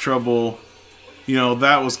has trouble. You know,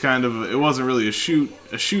 that was kind of, it wasn't really a shoot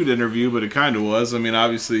interview, but it kind of was. I mean,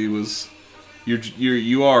 obviously it was,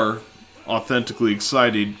 you are authentically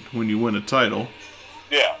excited when you win a title.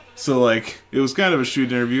 Yeah. So like, it was kind of a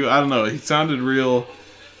shoot interview. I don't know. He sounded real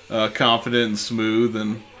confident and smooth,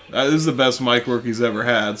 and this is the best mic work he's ever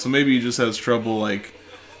had. So maybe he just has trouble, like,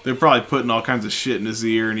 they're probably putting all kinds of shit in his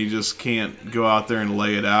ear, and he just can't go out there and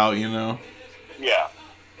lay it out, you know? Yeah.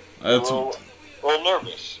 That's a little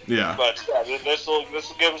nervous. Yeah. But yeah, this will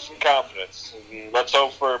give him some confidence. And let's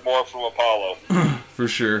hope for more from Apollo. For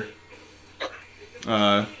sure.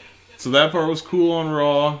 So that part was cool on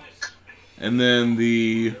Raw. And then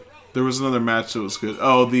there was another match that was good.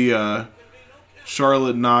 Oh, the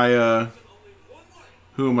Charlotte Nia.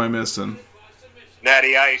 Who am I missing?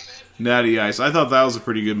 Natty Ice. Natty Ice. I thought that was a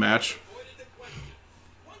pretty good match.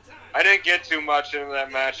 I didn't get too much into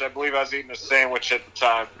that match. I believe I was eating a sandwich at the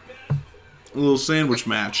time. A little sandwich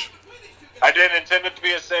match. I didn't intend it to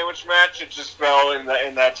be a sandwich match. It just fell in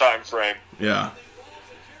that time frame. Yeah.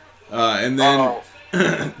 And then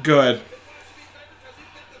go ahead.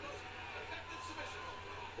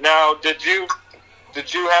 Now, did you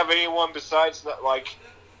have anyone besides that, like,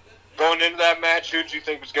 going into that match? Who do you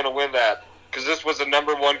think was going to win that? Because this was a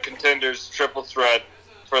number one contenders triple threat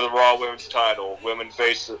for the Raw Women's title. Winner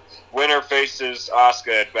faces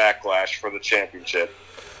Asuka at Backlash for the championship.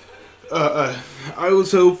 I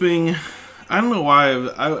was hoping. I don't know why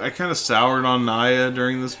I kind of soured on Nia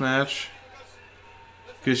during this match,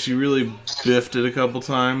 because she really biffed it a couple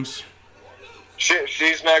times.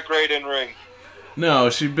 She's not great in ring. No,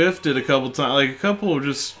 she biffed it a couple times, like a couple of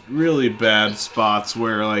just really bad spots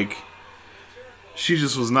where like she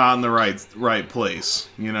just was not in the right place.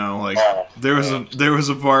 You know, like there was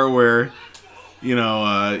a part where, you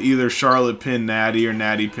know, either Charlotte pinned Natty or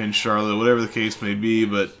Natty pinned Charlotte, whatever the case may be,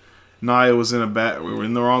 but Nia was in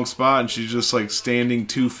the wrong spot, and she's just like standing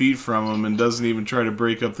 2 feet from him and doesn't even try to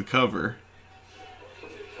break up the cover.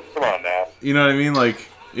 Come on now. You know what I mean? Like,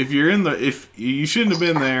 if you shouldn't have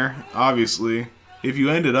been there, obviously. If you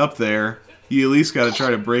ended up there, you at least got to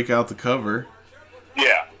try to break out the cover.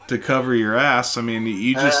 Yeah. To cover your ass. I mean,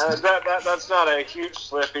 you just that's not a huge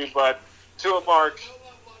slippy, but to a mark,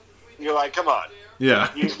 you're like, come on.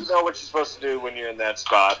 Yeah. You know what you're supposed to do when you're in that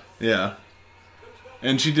spot. Yeah.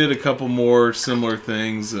 And she did a couple more similar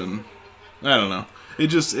things, and I don't know.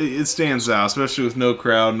 It stands out, especially with no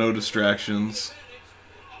crowd, no distractions.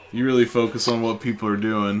 You really focus on what people are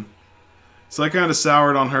doing. So I kind of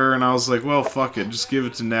soured on her, and I was like, well, fuck it, just give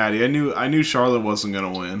it to Natty. I knew Charlotte wasn't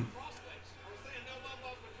going to win.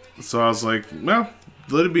 So I was like, well,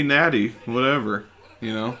 let it be Natty, whatever,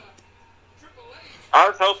 you know? I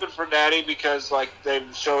was hoping for Natty because, like, they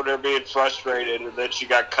showed her being frustrated, and then she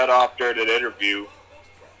got cut off during an interview.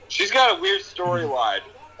 She's got a weird storyline.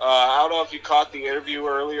 I don't know if you caught the interview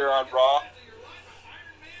earlier on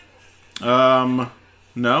Raw.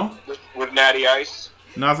 No? With Natty Ice.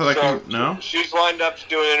 Not that I can... No? She's lined up to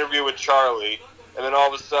do an interview with Charlie, and then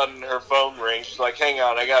all of a sudden her phone rings. She's like, hang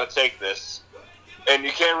on, I gotta take this. And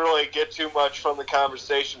you can't really get too much from the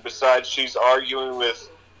conversation besides she's arguing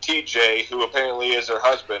with TJ, who apparently is her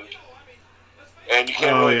husband. And you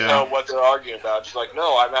can't really tell what they're arguing about. She's like,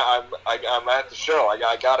 no, I'm at the show.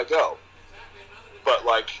 I gotta go. But,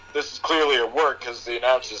 like, this is clearly her work because the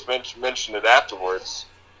announcers mentioned it afterwards.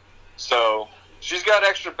 So... she's got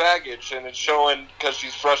extra baggage, and it's showing because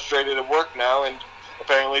she's frustrated at work now, and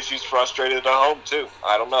apparently she's frustrated at home, too.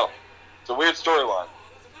 I don't know. It's a weird storyline.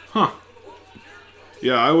 Huh.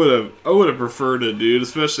 Yeah, I would have preferred it, dude.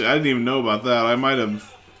 Especially, I didn't even know about that. I might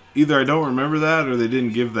have... either I don't remember that, or they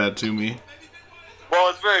didn't give that to me. Well,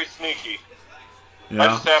 it's very sneaky. Yeah. I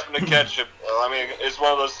just happened to catch it. I mean, it's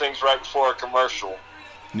one of those things right before a commercial.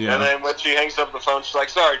 Yeah. And then when she hangs up the phone, she's like,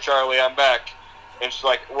 sorry, Charlie, I'm back. And she's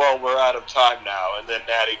like, well, we're out of time now. And then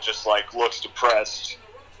Natty just, like, looks depressed.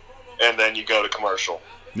 And then you go to commercial.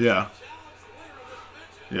 Yeah.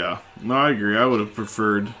 Yeah. No, I agree. I would have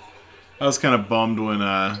preferred... I was kind of bummed when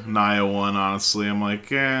Nia won, honestly. I'm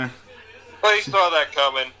like, eh. Well, you saw that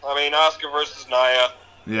coming. I mean, Asuka versus Nia.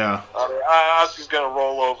 Yeah. Asuka's going to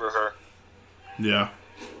roll over her. Yeah.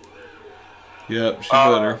 Yep, she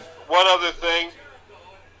better. One other thing.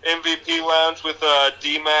 MVP Lounge with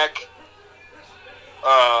D-Mac.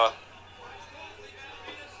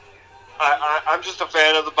 I'm just a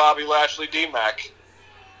fan of the Bobby Lashley D-Mac.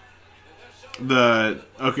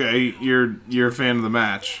 Okay, you're a fan of the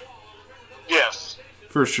match. Yes.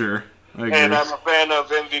 For sure. I agree. And I'm a fan of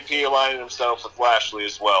MVP aligning himself with Lashley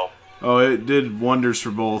as well. Oh, it did wonders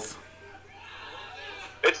for both.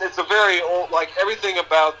 It's a very old, like, everything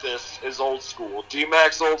about this is old school.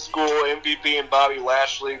 D-Max old school, MVP and Bobby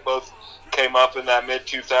Lashley both came up in that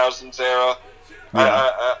mid-2000s era.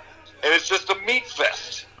 Yeah. And it's just a meat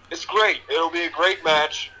fest. It's great. It'll be a great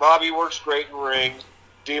match. Bobby works great in ring.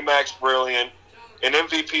 D-Max brilliant. And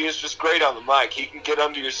MVP is just great on the mic. He can get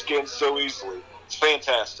under your skin so easily. It's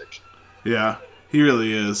fantastic. Yeah, he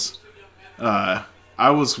really is. I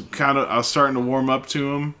was starting to warm up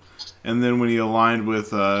to him, and then when he aligned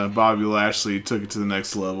with Bobby Lashley, he took it to the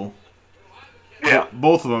next level. Yeah.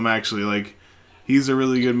 Both of them, actually. Like, he's a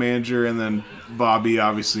really good manager, and then Bobby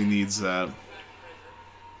obviously needs that.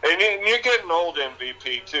 And you're getting old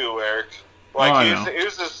MVP, too, Eric. Like, he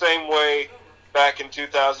was the same way back in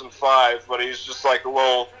 2005, but he's just like a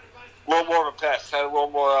little more of a pest. Had a little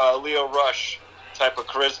more Leo Rush type of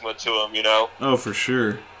charisma to him, you know? Oh, for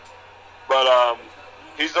sure. But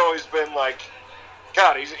he's always been like,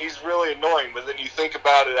 God, he's really annoying. But then you think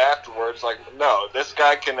about it afterwards, like, no, this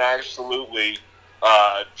guy can absolutely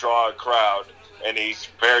draw a crowd, and he's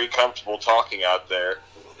very comfortable talking out there.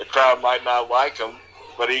 The crowd might not like him,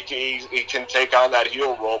 but he can take on that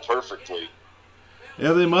heel role perfectly.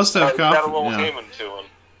 Yeah, they must have confidence. Got a little Heyman to him.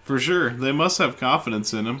 For sure. They must have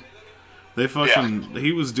confidence in him.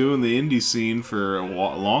 He was doing the indie scene for a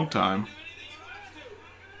long time.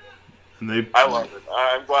 And I love it.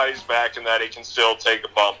 I'm glad he's back and that he can still take a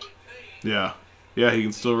bump. Yeah. Yeah, he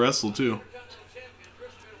can still wrestle too.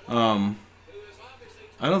 I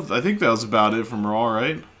think that was about it from Raw,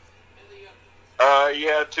 right?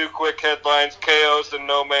 Yeah, two quick headlines. KO's in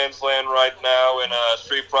no man's land right now, and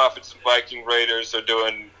Street Profits and Viking Raiders are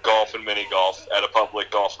doing golf and mini golf at a public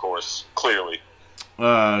golf course, clearly.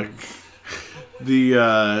 The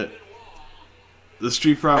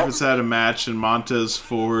Street Profits had a match, and Montez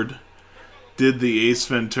Ford did the Ace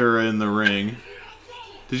Ventura in the ring.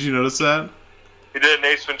 Did you notice that? He did an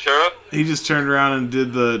Ace Ventura? He just turned around and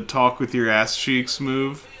did the talk with your ass cheeks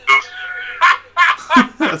move.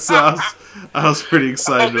 So I was pretty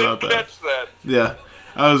excited about that. Catch that. Yeah,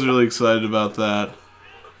 I was really excited about that.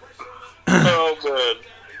 Oh, man.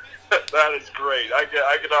 That is great. I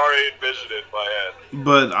can already envision it in my head.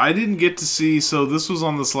 But I didn't get to see, so this was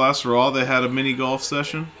on this last Raw, they had a mini golf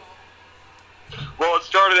session? Well, it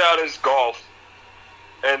started out as golf,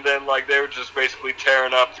 and then, like, they were just basically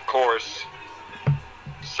tearing up the course.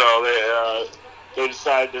 So they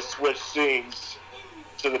decided to switch scenes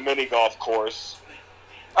to the mini golf course.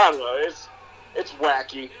 I don't know, it's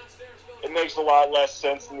wacky. It makes a lot less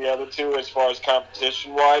sense than the other two as far as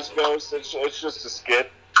competition-wise goes. It's just a skit.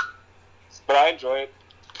 But I enjoy it.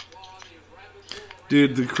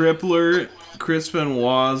 Dude, the Crippler, Chris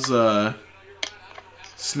Benoit's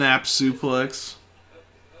snap suplex.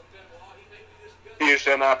 You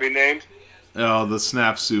shall not be named. Oh, the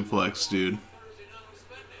snap suplex, dude.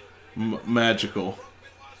 Magical.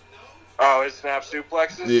 Oh, his snap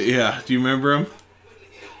suplexes? Yeah, do you remember him?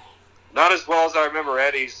 Not as well as I remember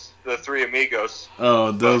Eddie's, the Three Amigos.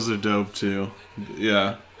 Oh, those are dope too.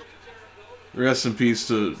 Yeah. Rest in peace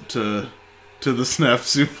to the snap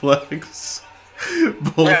suplex.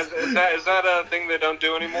 Yeah, is that a thing they don't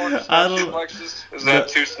do anymore? Snap suplexes? Is that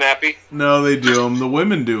too snappy? No, they do them. The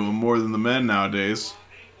women do them more than the men nowadays.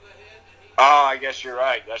 Oh, I guess you're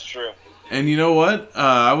right. That's true. And you know what?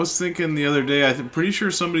 I was thinking the other day, I'm pretty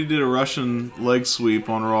sure somebody did a Russian leg sweep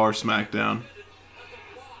on Raw or SmackDown.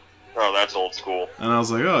 Oh, that's old school. And I was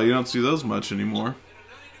like, oh, you don't see those much anymore.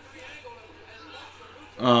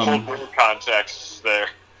 Full context there.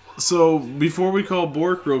 So, before we call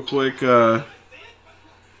Bork real quick, so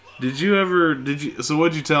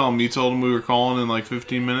what'd you tell him? You told him we were calling in like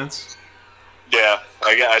 15 minutes? Yeah,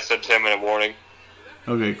 I said 10-minute warning.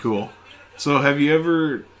 Okay, cool. So have you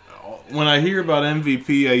ever, when I hear about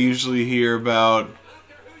MVP, I usually hear about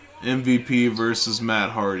MVP versus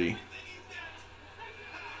Matt Hardy.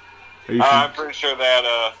 I'm pretty sure they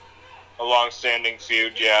had a long-standing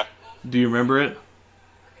feud, yeah. Do you remember it?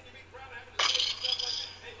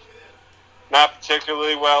 Not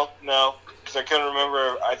particularly well, no. Because I couldn't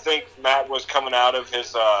remember. I think Matt was coming out of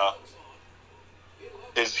his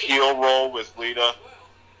heel role with Lita.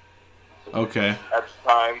 Okay. At the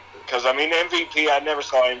time. Because, I mean, MVP, I never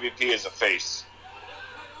saw MVP as a face.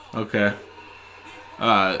 Okay.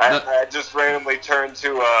 I just randomly turned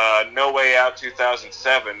to No Way Out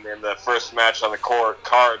 2007, and the first match on the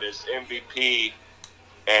card is MVP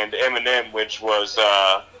and Eminem, which was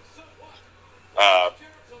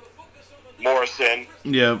Morrison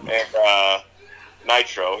Yep. and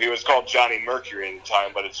Nitro. He was called Johnny Mercury at the time,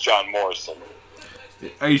 but it's John Morrison.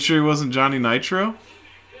 Are you sure he wasn't Johnny Nitro?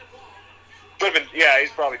 Could have been, yeah,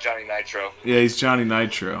 he's probably Johnny Nitro. Yeah, he's Johnny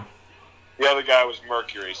Nitro. The other guy was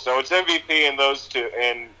Mercury. So it's MVP and those two,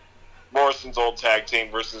 and Morrison's old tag team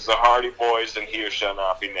versus the Hardy Boys, and he or shall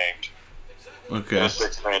not be named. Okay. In a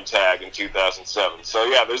 6-man tag in 2007. So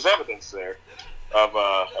yeah, there's evidence there of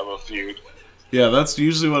a feud. Yeah, that's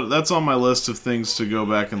usually that's on my list of things to go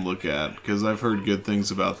back and look at, because I've heard good things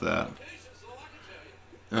about that.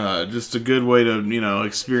 Just a good way to,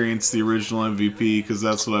 experience the original MVP, because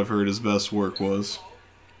that's what I've heard his best work was.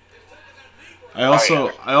 I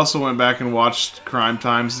also went back and watched Crime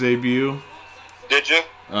Time's debut. Did you?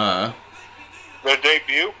 Their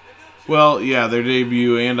debut? Well, yeah, their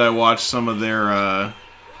debut, and I watched some of their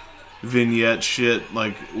vignette shit,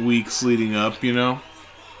 like, weeks leading up, Yeah,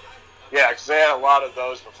 because they had a lot of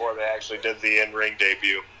those before they actually did the in-ring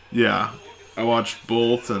debut. Yeah, I watched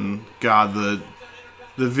both, and God, the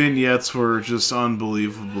vignettes were just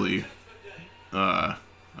unbelievably, I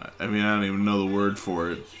don't even know the word for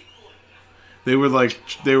it. They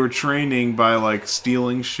were training by, like,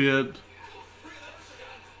 stealing shit,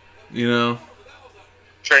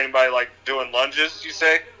 Training by, like, doing lunges, you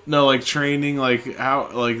say? No, like, training, like,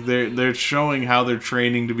 how, like, they're showing how they're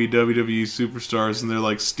training to be WWE superstars, and they're,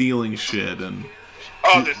 like, stealing shit, and...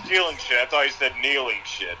 Oh, they're stealing shit. I thought you said kneeling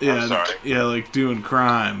shit. Yeah, I'm sorry. Yeah, like, doing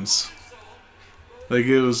crimes. Like,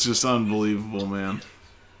 it was just unbelievable, man.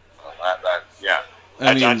 Yeah.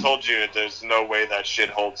 I told you there's no way that shit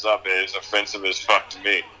holds up. It is offensive as fuck to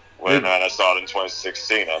me. When I saw it in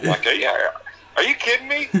 2016, I'm like, yeah, are you kidding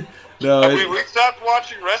me? No, we stopped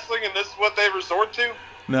watching wrestling and this is what they resort to?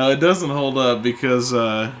 No, it doesn't hold up because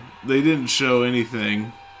they didn't show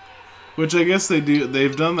anything. Which I guess they do.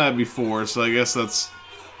 They've done that before, so I guess that's,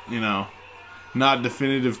 not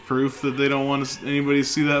definitive proof that they don't want anybody to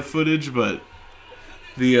see that footage, but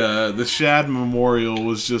the Shad Memorial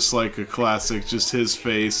was just like a classic, just his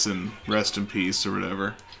face and rest in peace or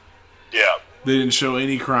whatever. Yeah. They didn't show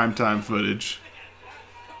any Crime Time footage.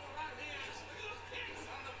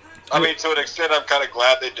 I mean, to an extent, I'm kind of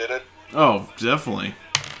glad they did it. Oh, definitely.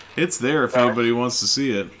 It's there if anybody wants to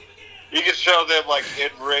see it. You can show them, like, in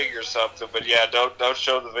ring or something, but yeah, don't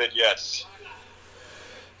show the vignettes.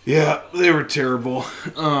 Yeah, they were terrible.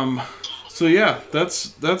 So yeah,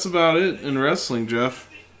 that's about it in wrestling, Jeff.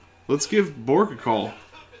 Let's give Bork a call.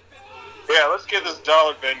 Yeah, let's get this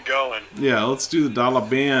dollar bin going. Yeah, let's do the dollar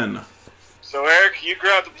bin. So Eric, you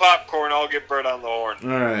grab the popcorn, I'll get Bert on the horn.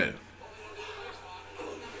 Alright.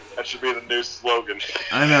 That should be the new slogan.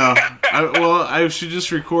 I know. I should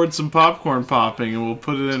just record some popcorn popping and we'll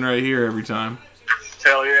put it in right here every time.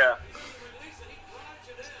 Hell yeah.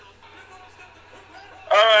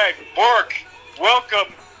 Alright, Bork,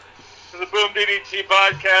 welcome to the Boom DDT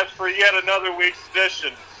podcast for yet another week's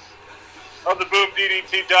edition of the Boom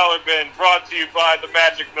DDT Dollar Bin, brought to you by the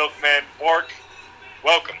Magic Milkman. Bork,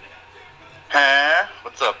 welcome. Huh?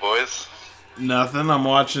 What's up, boys? Nothing. I'm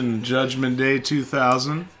watching Judgment Day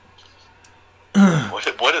 2000. What's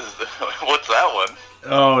that one?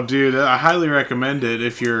 Oh, dude, I highly recommend it.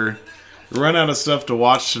 If you're run out of stuff to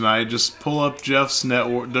watch tonight, just pull up Jeff's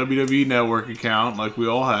WWE Network account, like we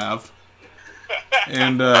all have,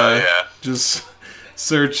 and just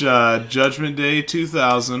search Judgment Day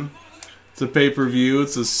 2000. It's a pay-per-view.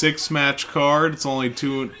 It's a 6-match card. It's only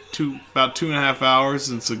about 2.5 hours,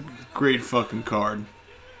 and it's a great fucking card.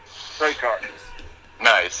 Great card.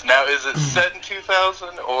 Nice. Now, is it set in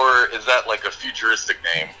 2000, or is that like a futuristic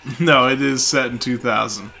name? No, it is set in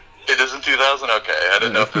 2000. It is in 2000? Okay. I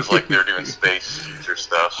didn't know if it was like they're doing space future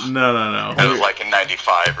stuff. No. It was like in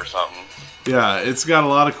 95 or something. Yeah, it's got a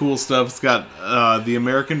lot of cool stuff. It's got the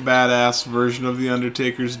American Badass version of The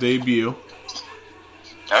Undertaker's debut.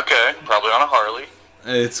 Okay, probably on a Harley.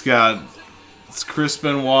 It's Chris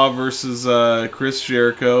Benoit versus Chris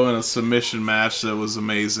Jericho in a submission match that was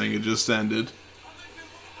amazing. It just ended.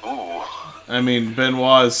 Ooh. I mean,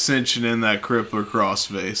 Benoit is cinching in that crippler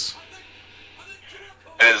crossface.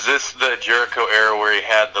 And is this the Jericho era where he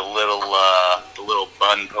had the little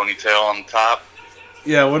bun ponytail on the top?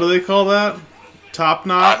 Yeah, what do they call that? Top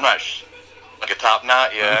knot? I'm not like a top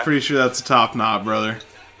knot, yeah. I'm pretty sure that's a top knot, brother.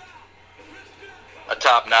 A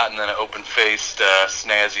top knot and then an open-faced,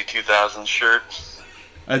 snazzy 2000 shirt.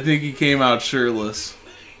 I think he came out shirtless.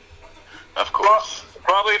 Of course.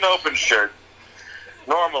 Probably an open shirt.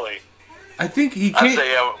 Normally. I think he came... I'd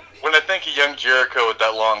say, when I think of young Jericho with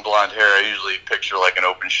that long blonde hair, I usually picture like an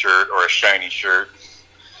open shirt or a shiny shirt.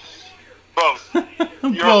 Both.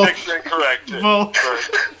 You're picturing correct. Both.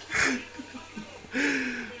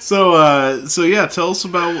 So yeah, tell us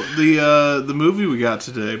about the movie we got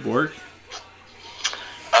today, Bork.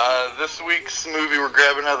 This this week's movie we're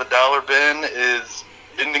grabbing out of the dollar bin is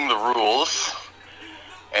Bending the Rules.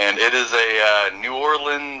 And it is a New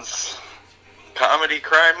Orleans comedy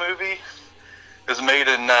crime movie. It was made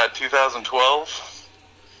in 2012.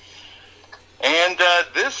 And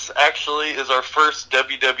this actually is our first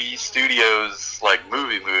WWE Studios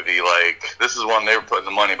movie. Like, this is one they were putting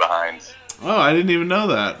the money behind. Oh, I didn't even know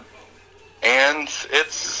that. And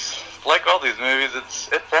it's like all these movies. It's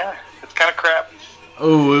kind of crap.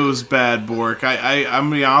 Oh, it was bad, Bork. I'm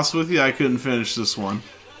gonna be honest with you. I couldn't finish this one.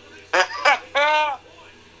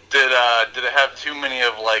 Did it have too many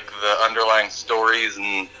of the underlying stories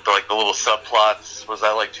and the little subplots? Was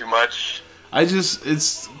that too much?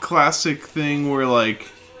 It's classic thing where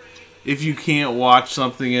if you can't watch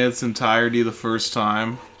something in its entirety the first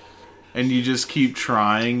time, and you just keep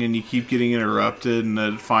trying and you keep getting interrupted, and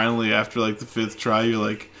then finally after the fifth try you're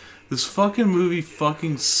like, this fucking movie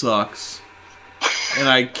fucking sucks, and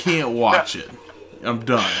I can't watch it. I'm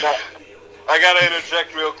done. I gotta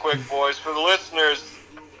interject real quick, boys. For the listeners,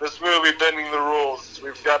 this movie, Bending the Rules,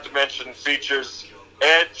 we've got to mention, features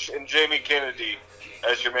Edge and Jamie Kennedy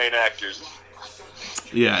as your main actors.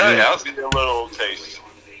 Yeah, I was a little taste.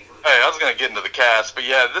 I was gonna get into the cast, but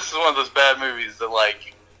yeah, this is one of those bad movies that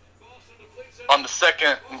on the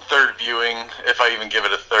second and third viewing, if I even give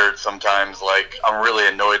it a third sometimes, I'm really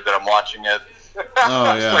annoyed that I'm watching it.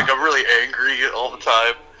 Oh, yeah. I'm really angry all the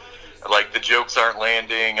time. The jokes aren't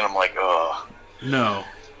landing, and I'm like, ugh. No,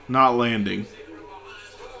 not landing.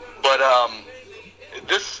 But,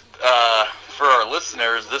 this, for our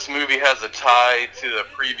listeners, this movie has a tie to the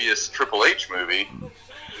previous Triple H movie,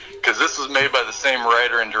 because this was made by the same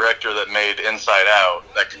writer and director that made Inside Out,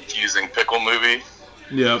 that confusing pickle movie.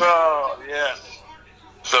 Yep. Oh, yes.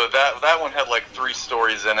 So that one had 3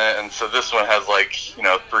 stories in it, and so this one has 3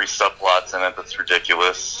 subplots in it. That's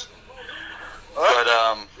ridiculous. But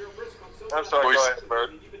I'm sorry. Go ahead,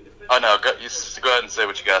 Bird. Oh no, go ahead and say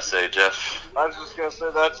what you gotta say, Jeff. I was just gonna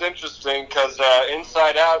say that's interesting because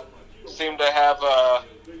Inside Out seemed to have a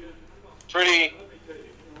pretty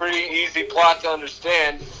easy plot to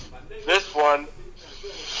understand. This one,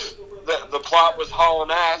 the plot was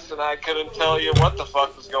hauling ass, and I couldn't tell you what the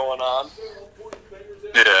fuck was going on.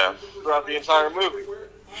 Yeah. Throughout the entire movie.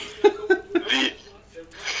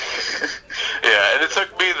 Yeah, and it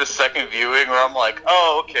took me the second viewing where I'm like,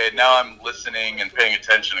 oh, okay, now I'm listening and paying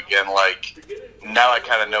attention again. Now I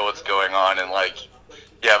kind of know what's going on. And,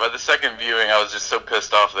 yeah, by the second viewing, I was just so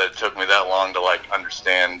pissed off that it took me that long to,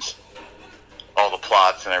 understand all the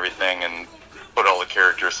plots and everything and put all the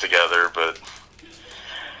characters together. But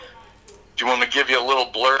do you want me to give you a little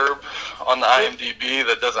blurb on the IMDb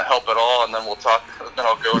that doesn't help at all, and then then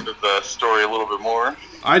I'll go into the story a little bit more?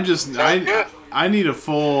 I need a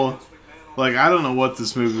full, I don't know what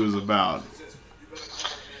this movie was about.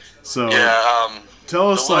 So, yeah,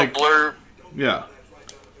 tell us, blurb. Yeah.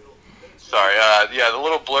 Sorry, the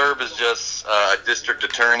little blurb is just a district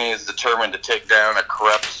attorney is determined to take down a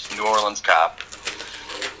corrupt New Orleans cop.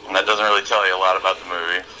 And that doesn't really tell you a lot about the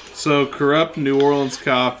movie. So, corrupt New Orleans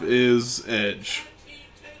cop is Edge.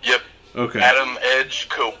 Yep. Okay. Adam Edge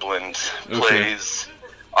Copeland plays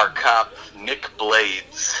our cop, Nick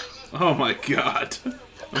Blades. Oh my god.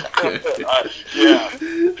 Okay. Yeah.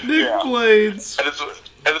 Nick Blades. And it's one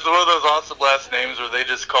of those awesome last names where they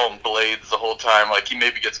just call him Blades the whole time. He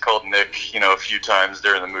maybe gets called Nick, a few times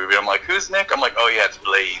during the movie. I'm like, who's Nick? I'm like, oh yeah, it's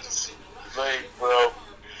Blades. Blades, bro.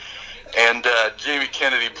 And Jamie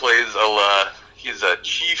Kennedy plays he's a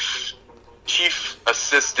chief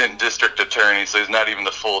assistant district attorney, so he's not even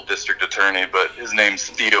the full district attorney, but his name's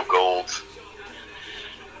Theo Gold.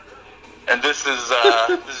 And this is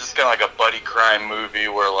just kind of a buddy crime movie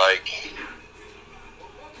where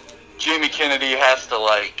Jamie Kennedy has to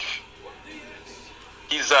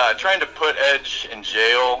he's trying to put Edge in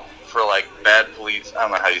jail for bad police. I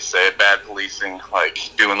don't know how you say it, bad policing,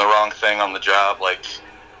 doing the wrong thing on the job,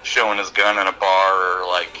 showing his gun in a bar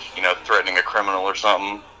or threatening a criminal or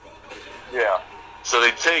something. Yeah. So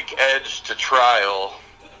they take Edge to trial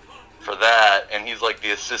for that, and he's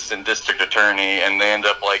the assistant district attorney, and they end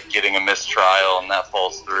up getting a mistrial, and that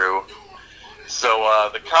falls through. So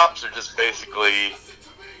the cops are just basically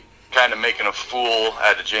kind of making a fool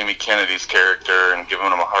out of Jamie Kennedy's character and giving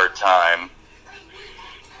him a hard time.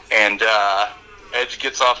 And Edge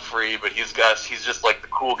gets off free, but he's just the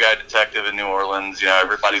cool guy detective in New Orleans.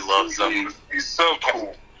 Everybody loves him. He's so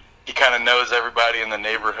cool. He kind of knows everybody in the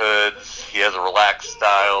neighborhoods. He has a relaxed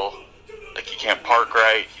style. He can't park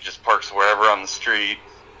right. He just parks wherever on the street.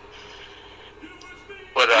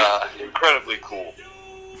 But, incredibly cool.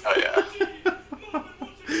 Oh, yeah.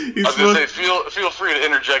 was going to say, feel free to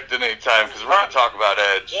interject at any time, because we're going to talk about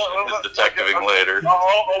Edge and his detectiving later.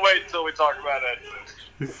 I'll wait until we talk about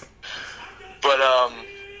Edge. But,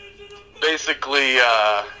 basically,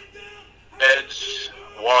 Edge,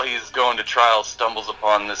 while he's going to trial, stumbles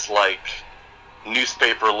upon this,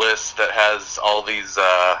 newspaper list that has all these,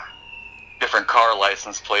 different car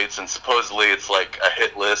license plates, and supposedly it's, a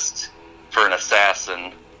hit list for an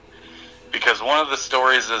assassin. Because one of the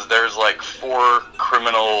stories is there's, 4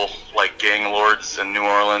 criminal, gang lords in New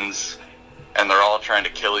Orleans, and they're all trying to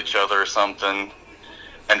kill each other or something.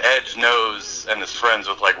 And Edge knows and is friends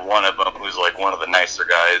with, one of them who's, one of the nicer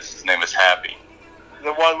guys. His name is Happy.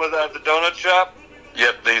 The one with the donut shop?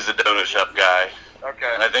 Yep, he's a donut shop guy.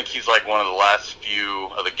 Okay. And I think he's, one of the last few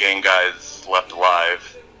of the gang guys left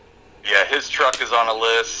alive. Yeah, his truck is on a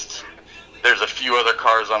list. There's a few other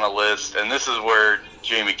cars on a list. And this is where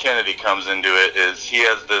Jamie Kennedy comes into it, is he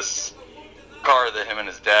has this car that him and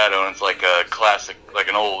his dad own. It's like a classic,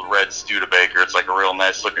 an old red Studebaker. It's a real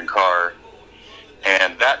nice looking car.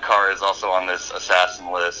 And that car is also on this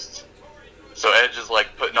assassin list. So Edge is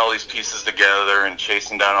putting all these pieces together and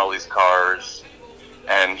chasing down all these cars.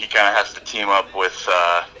 And he kind of has to team up with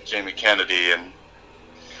Jamie Kennedy, and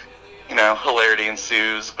hilarity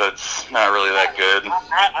ensues, but it's not really that good.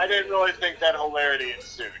 I didn't really think that hilarity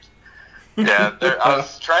ensued. Yeah, I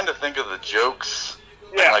was trying to think of the jokes,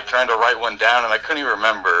 and trying to write one down, and I couldn't even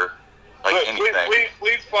remember anything.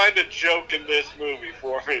 Please find a joke in this movie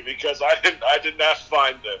for me, because I did not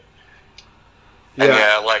find them.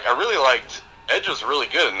 Yeah, and I really liked Edge was really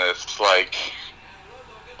good in this.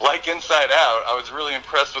 Like Inside Out, I was really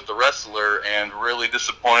impressed with the wrestler and really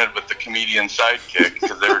disappointed with the comedian sidekick,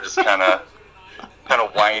 because they were just kind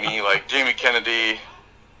of whiny. Jamie Kennedy,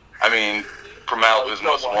 from Malibu's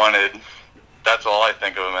Most Wanted, that's all I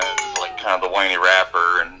think of him as, kind of the whiny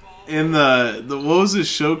rapper. And the what was his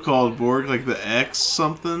show called, Bork? The X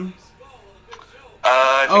something?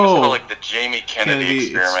 I think it's called the Jamie Kennedy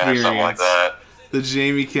Experiment or something like that. The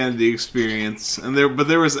Jamie Kennedy Experience, but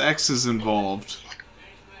there was X's involved.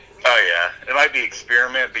 Oh yeah, it might be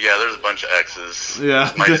Experiment, but yeah, there's a bunch of X's.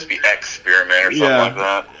 Yeah, it might just be Experiment or something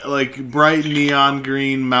like that. Bright neon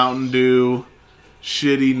green Mountain Dew,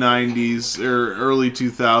 shitty 90s or early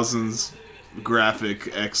 2000s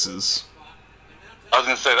graphic X's. I was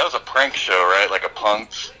gonna say that was a prank show, right? A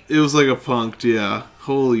Punk'd. It was a Punk'd, yeah.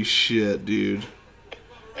 Holy shit, dude.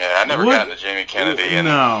 Yeah, I never got into Jamie Kennedy.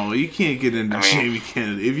 No, you can't get into Jamie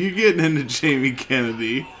Kennedy. If you're getting into Jamie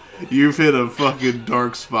Kennedy, you've hit a fucking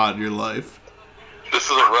dark spot in your life. This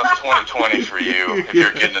is a rough 2020 for you if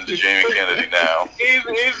you're getting into Jamie Kennedy now.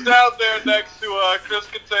 He's down there next to Chris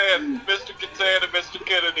Kattan, Mr. Kattan and Mr.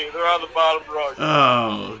 Kennedy. They're on the bottom rung.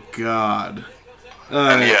 Oh, God.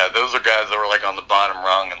 And yeah, those are guys that were on the bottom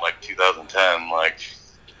rung in 2010.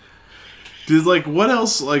 Dude, what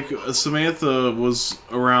else? Samantha was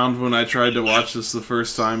around when I tried to watch this the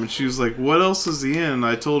first time, and she was like, what else is he in?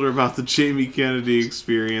 I told her about the Jamie Kennedy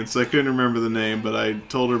Experience. I couldn't remember the name, but I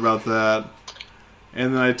told her about that.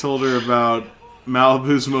 And then I told her about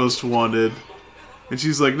Malibu's Most Wanted. And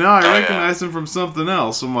she's like, no, I recognize him from something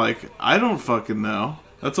else. I'm like, I don't fucking know.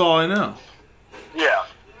 That's all I know. Yeah.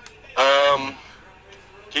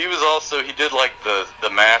 He was also, he did the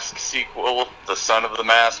Mask sequel, The Son of the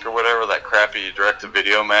Mask or whatever, that crappy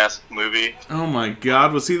direct-to-video Mask movie. Oh my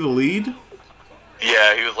god, was he the lead?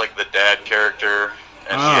 Yeah, he was the dad character.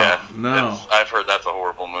 And no. I've heard that's a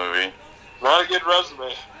horrible movie. Not a good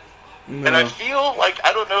resume. No. And I feel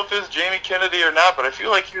I don't know if it's Jamie Kennedy or not, but I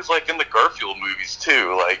feel he was in the Garfield movies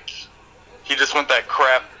too. He just went that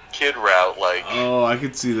crap kid route, oh, I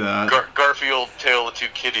could see that. Garfield, Tale of the Two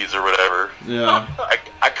Kitties or whatever. Yeah.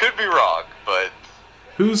 I could be wrong, but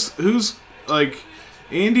who's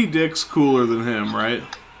Andy Dick's cooler than him, right?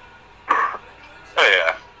 Oh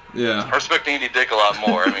yeah. Yeah. I respect Andy Dick a lot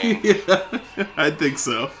more. Yeah, I think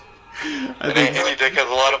so. Andy Dick has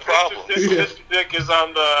a lot of problems. Mr. Dick is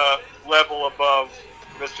on the level above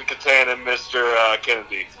Mr. Kattan and Mr.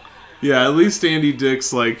 Kennedy. Yeah, at least Andy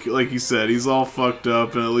Dick's like you said, he's all fucked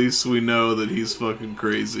up, and at least we know that he's fucking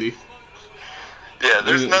crazy. Yeah,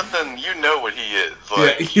 there's nothing, you know what he is.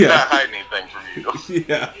 He's not hiding anything from you.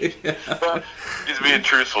 Yeah. He's being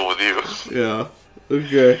truthful with you. Yeah.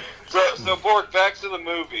 Okay. So Bork, back to the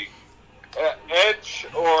movie. Edge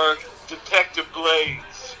or Detective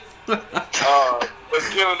Blades was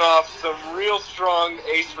giving off some real strong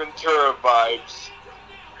Ace Ventura vibes.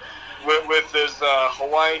 With his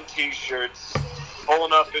Hawaiian t-shirts,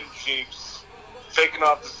 pulling up in Jeeps, taking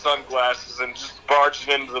off the sunglasses, and just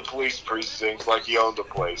barging into the police precinct like he owned the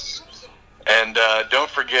place. And don't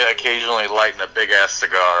forget occasionally lighting a big-ass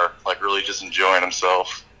cigar, really just enjoying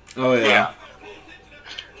himself. Oh, yeah.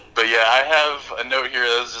 But yeah, I have a note here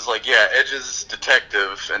that's just like, yeah, Edge's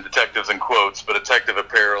detective, and detectives in quotes, but detective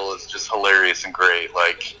apparel is just hilarious and great.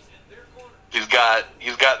 Like, he's got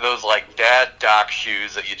those like dad dock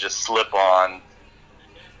shoes that you just slip on.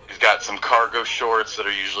 He's got some cargo shorts that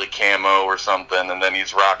are usually camo or something, and then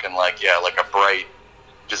he's rocking like a bright,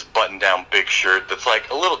 just button down big shirt that's like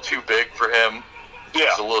a little too big for him. Yeah.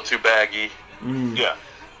 It's a little too baggy. Yeah.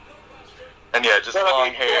 And yeah, just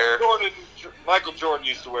long hair. Michael Jordan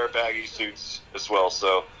used to wear baggy suits as well,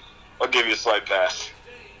 so I'll give you a slight pass.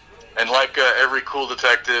 And like every cool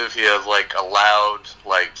detective, he has like a loud,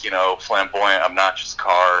 like, you know, flamboyant, obnoxious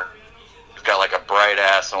car. He's got like a bright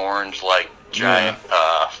ass orange, like giant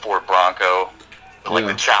Ford Bronco, like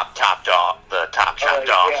the top chopped off.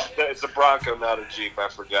 Yeah, it's a Bronco, not a Jeep. I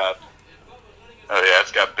forgot. Oh yeah,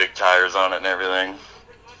 it's got big tires on it and everything.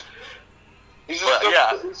 He's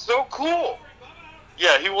so cool.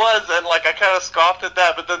 Yeah, he was, and like I kind of scoffed at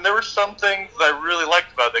that, but then there were some things that I really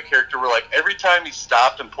liked about that character. Where like every time he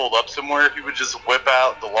stopped and pulled up somewhere, he would just whip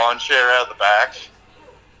out the lawn chair out of the back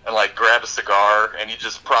and like grab a cigar, and he'd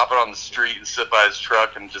just prop it on the street and sit by his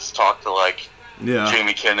truck and just talk to like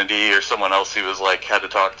Jamie Kennedy or someone else he was like had to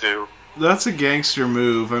talk to. That's a gangster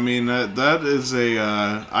move. I mean, that is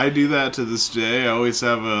a. I do that to this day. I always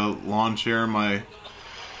have a lawn chair in my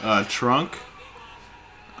trunk.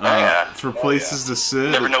 For places to sit.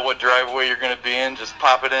 Never know what driveway you're going to be in. Just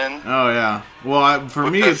pop it in. Oh yeah. Well, for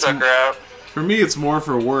me it's more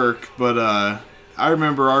for work. But I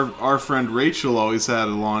remember our friend Rachel always had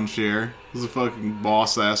a lawn chair. It was a fucking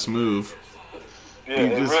boss ass move. Yeah,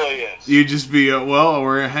 it really is. You'd just be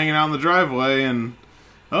we're hanging out in the driveway, and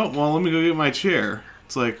let me go get my chair.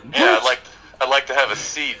 It's like what? Yeah, I'd like to have a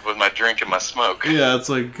seat with my drink and my smoke. Yeah, it's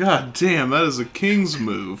like, god damn, that is a king's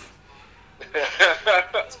move.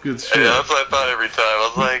 It's good shit. Yeah, that's what I thought every time. I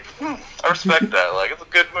was like, I respect that. Like, it's a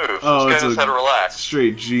good move. Oh, this guy knows how to relax.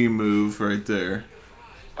 Straight G move right there.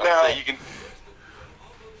 Now, you can.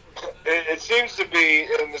 It seems to be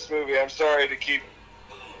in this movie. I'm sorry to keep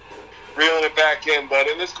reeling it back in, but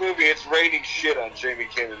in this movie, it's raining shit on Jamie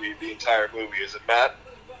Kennedy the entire movie. Is it, Matt?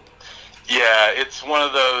 Yeah, it's one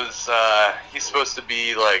of those. He's supposed to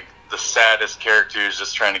be like the saddest character who's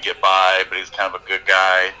just trying to get by, but he's kind of a good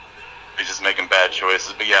guy. He's just making bad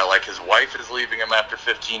choices. But yeah, like his wife is leaving him after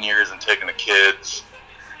 15 years and taking the kids.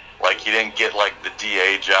 Like he didn't get like the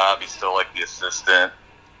DA job. He's still like the assistant.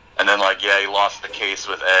 And then like, he lost the case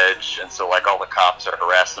with Edge. And so like all the cops are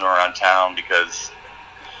harassing him around town because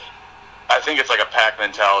I think it's like a pack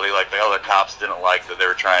mentality. Like the other cops didn't like that they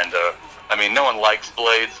were trying to, I mean, no one likes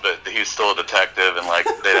Blades, but he was still a detective and like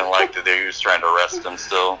they didn't like that he was trying to arrest him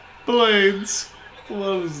still. Blades.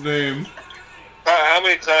 Love his name. How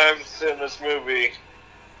many times in this movie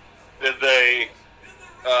did they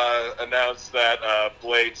announce that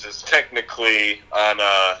Blades is technically on,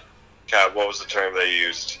 what was the term they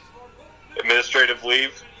used? Administrative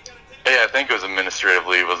leave? Yeah, I think it was administrative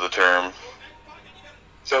leave was the term.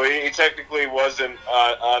 So he technically wasn't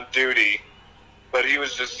on duty, but he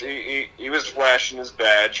was just, he was flashing his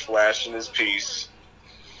badge, flashing his piece.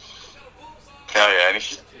 Oh yeah, and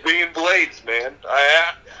he's being Blades, man.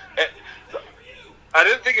 I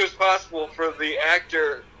didn't think it was possible for the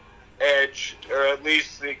actor Edge, or at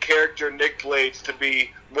least the character Nick Blades, to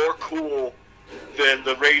be more cool than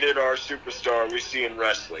the rated R superstar we see in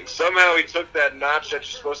wrestling. Somehow he took that notch that you're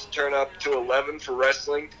supposed to turn up to 11 for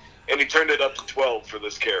wrestling, and he turned it up to 12 for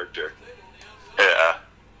this character. Yeah.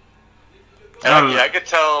 And I could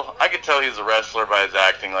tell he's a wrestler by his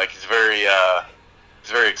acting. Like he's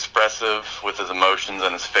very expressive with his emotions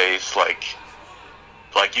and his face. Like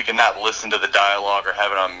you cannot listen to the dialogue or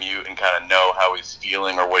have it on mute and kind of know how he's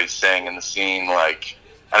feeling or what he's saying in the scene. Like,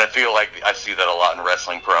 and I feel like I see that a lot in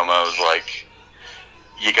wrestling promos. Like,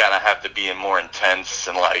 you gotta have to be more intense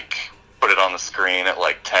and like put it on the screen at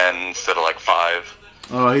like 10 instead of like 5.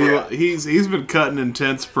 Oh, he's been cutting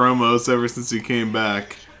intense promos ever since he came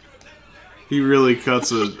back. He really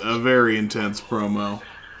cuts a very intense promo.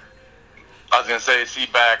 I was gonna say, is he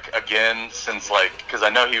back again since because I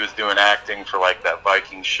know he was doing acting for like that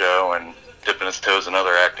Viking show and dipping his toes in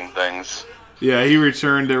other acting things. Yeah, he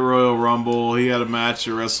returned at Royal Rumble. He had a match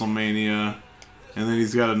at WrestleMania, and then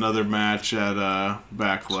he's got another match at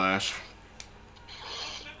Backlash.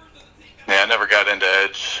 Yeah, I never got into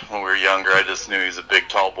Edge when we were younger. I just knew he was a big,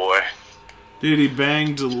 tall boy. Dude, he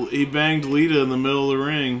banged Lita in the middle of the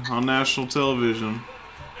ring on national television.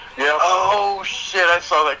 Yeah. Oh shit! I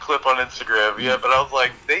saw that clip on Instagram. Yeah, but I was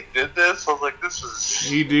like, they did this. I was like, this is.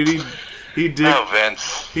 He did. He did. Oh,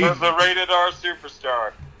 Vince. He's the rated R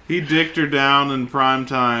superstar. He dicked her down in prime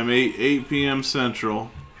time, 8 p.m.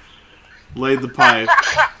 Central. laid the pipe.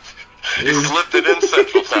 He slipped it in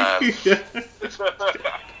Central Time.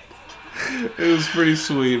 It was pretty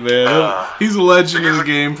sweet, man. He's a legend in the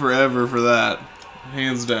game forever for that.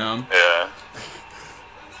 Hands down. Yeah.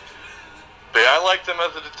 But yeah, I liked him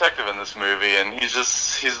as a detective in this movie, and he's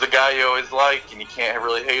the guy you always like, and you can't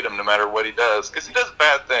really hate him no matter what he does, because he does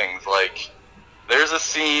bad things. Like, there's a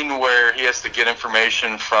scene where he has to get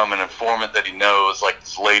information from an informant that he knows, like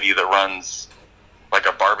this lady that runs, like,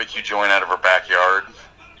 a barbecue joint out of her backyard.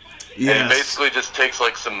 Yes. And he basically just takes,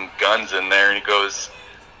 like, some guns in there, and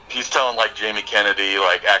he's telling, like, Jamie Kennedy,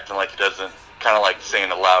 like, acting like he doesn't, kind of like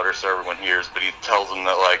saying it louder so everyone hears, but he tells him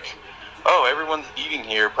that, like, oh, everyone's eating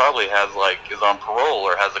here probably has, like, is on parole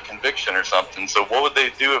or has a conviction or something, so what would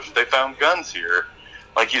they do if they found guns here?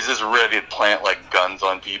 Like, he's just ready to plant, like, guns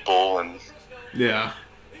on people, and... Yeah.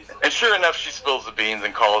 And sure enough, she spills the beans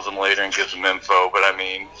and calls him later and gives him info, but, I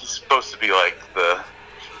mean, he's supposed to be, like, the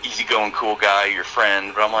easygoing, cool guy, your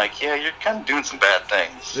friend, but I'm like, yeah, you're kind of doing some bad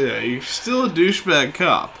things. Yeah, you're still a douchebag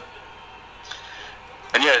cop.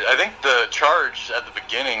 And yeah, I think the charge at the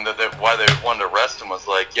beginning why they wanted to arrest him was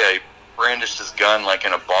like, yeah, he brandished his gun like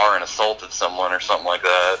in a bar and assaulted someone or something like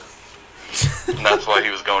that. And that's why he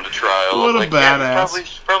was going to trial. What a like, badass. Yeah,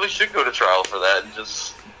 probably should go to trial for that. And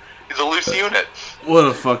just, he's a loose unit. What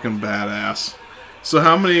a fucking badass. So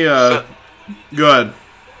how many, go ahead.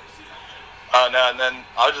 No, and then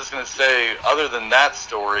I was just going to say, other than that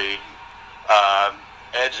story,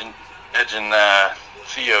 Edge and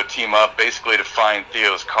Theo team up basically to find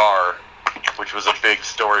Theo's car, which was a big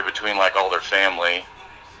story between, like, all their family,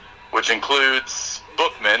 which includes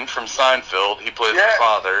Bookman from Seinfeld. He plays the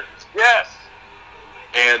father. Yes.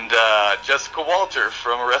 And Jessica Walter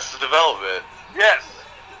from Arrested Development. Yes.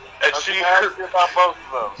 And about both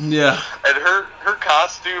of those. Yeah. And her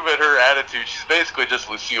costume and her attitude, she's basically just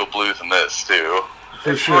Lucille Bluth in this, too.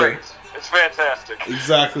 For sure. Great. It's fantastic.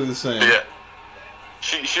 Exactly the same. Yeah.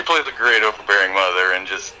 She plays a great overbearing mother and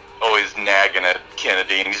just always nagging at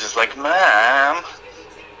Kennedy, and he's just like, Mom.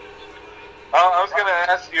 I was going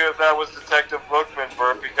to ask you if that was Detective Bookman,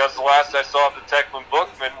 Bert, because the last I saw of Detective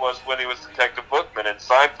Bookman was when he was Detective Bookman in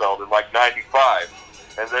Seinfeld in, like, 95.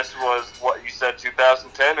 And this was, what, you said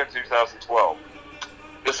 2010 or 2012?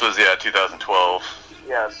 This was, 2012.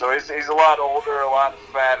 Yeah, so he's a lot older, a lot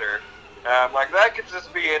fatter. And I'm like, that could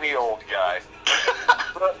just be any old guy.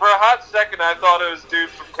 But for a hot second, I thought it was dude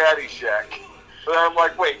from Caddyshack. But I'm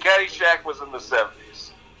like, wait, Caddyshack was in the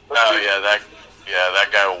 70s. That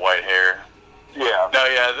guy with white hair. Yeah. No,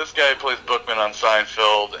 yeah, this guy plays Bookman on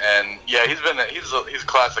Seinfeld, and yeah, he's a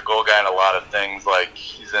classic old guy in a lot of things. Like,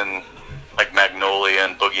 he's in, like, Magnolia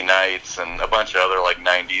and Boogie Nights and a bunch of other, like,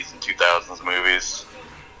 90s and 2000s movies.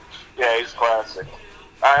 Yeah, he's classic.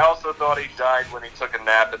 I also thought he died when he took a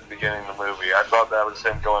nap at the beginning of the movie. I thought that was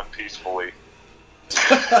him going peacefully.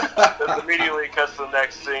 Immediately cuts to the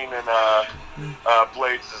next scene, and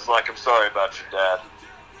Blades is like, I'm sorry about your dad.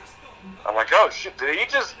 I'm like, oh shit, did he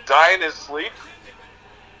just die in his sleep?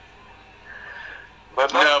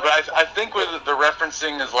 But I think with the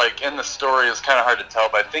referencing is, like, in the story is kind of hard to tell,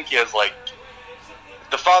 but I think he has, like,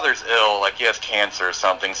 the father's ill, like, he has cancer or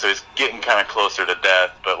something, so he's getting kind of closer to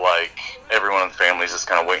death, but, like, everyone in the family is just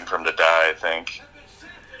kind of waiting for him to die, I think.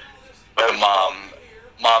 But the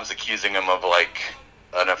mom's accusing him of, like,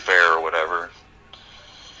 an affair or whatever.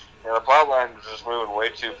 Yeah, the plot line was just moving way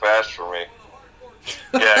too fast for me.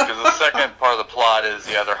 Yeah, because the second part of the plot is,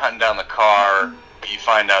 they're hunting down the car. You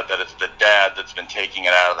find out that it's the dad that's been taking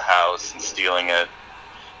it out of the house and stealing it.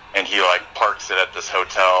 And he, like, parks it at this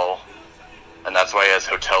hotel. And that's why he has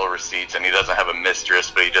hotel receipts. And he doesn't have a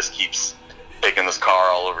mistress, but he just keeps taking this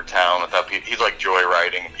car all over town without people. He's, like,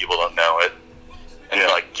 joyriding, and people don't know it. And,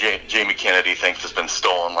 like, Jamie Kennedy thinks it's been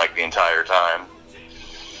stolen, like, the entire time.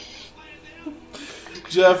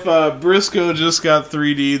 Jeff, Briscoe just got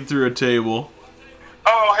 3D'd through a table.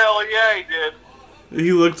 Oh, hell yeah, he did.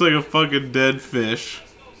 He looked like a fucking dead fish.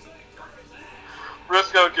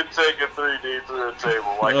 Briscoe can take a 3D through a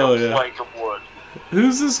table like a plank of wood.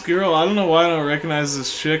 Who's this girl? I don't know why I don't recognize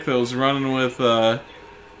this chick that was running with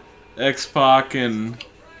X-Pac and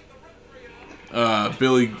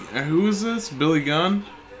Billy... Who is this? Billy Gunn?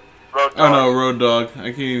 Road Dogg. Oh no, Road Dogg. I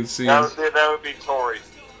can't even see him. That would be Tori.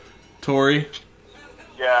 Tori?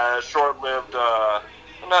 Yeah, short-lived...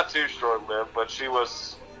 not too short-lived, but she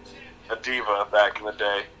was a diva back in the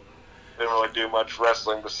day. Didn't really do much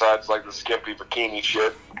wrestling besides, like, the skimpy bikini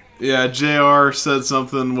shit. Yeah, JR said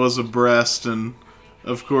something was a breast, and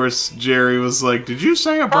of course Jerry was like, "Did you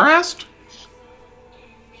say a breast?"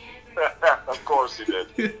 Of course he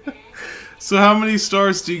did. So how many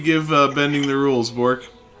stars do you give Bending the Rules, Bork?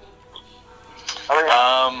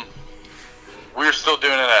 you're still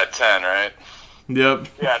doing it at 10, right? Yep.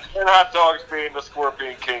 Yeah, 10 hot dogs being the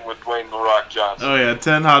Scorpion King with Dwayne The Rock Johnson. Oh yeah,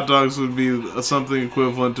 10 hot dogs would be something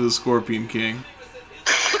equivalent to the Scorpion King.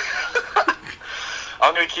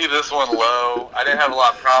 I'm going to keep this one low. I didn't have a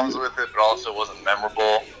lot of problems with it, but also wasn't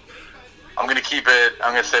memorable. I'm going to keep it,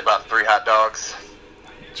 I'm going to say about 3 hot dogs.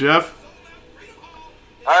 Jeff?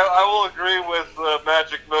 I will agree with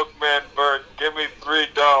Magic Milkman Bert. Give me 3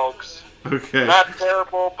 dogs. Okay. Not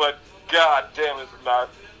terrible, but god damn is it not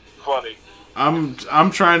funny.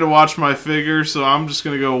 I'm trying to watch my figure, so I'm just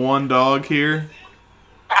gonna go 1 dog here.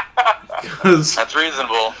 That's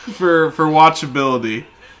reasonable. For watchability.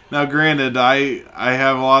 Now, granted, I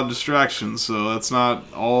have a lot of distractions, so that's not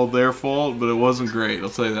all their fault, but it wasn't great. I'll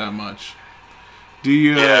tell you that much. Do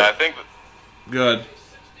you? Yeah, I think. Good.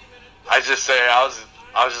 I was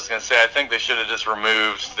just gonna say I think they should have just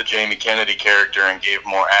removed the Jamie Kennedy character and gave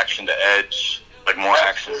more action to Edge, like more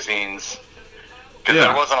action scenes. Because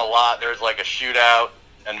there wasn't a lot. There's like a shootout,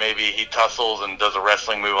 and maybe he tussles and does a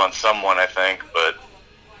wrestling move on someone, I think, but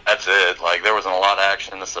that's it. Like, there wasn't a lot of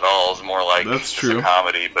action in this at all. It was more like that's just true. a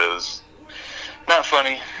comedy, but it was not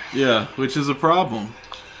funny. Yeah, which is a problem.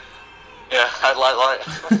 Yeah,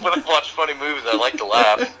 when I watch funny movies, I like to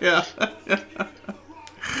laugh. Yeah.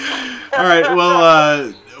 All right,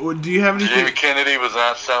 well, do you have anything? Jamie Kennedy was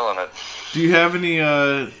not selling it. Do you have any,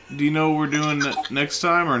 do you know what we're doing next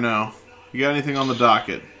time, or no? You got anything on the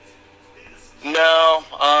docket? No,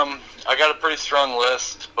 I got a pretty strong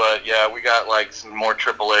list, but yeah, we got like some more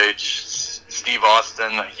Triple H, Steve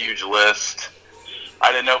Austin, a huge list.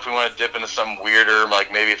 I didn't know if we want to dip into something weirder,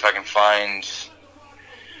 like maybe if I can find,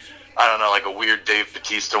 I don't know, like a weird Dave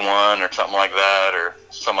Bautista one or something like that, or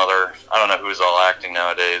some other, I don't know who's all acting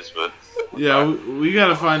nowadays, but... Yeah, we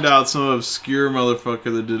gotta find out some obscure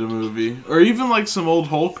motherfucker that did a movie. Or even like some old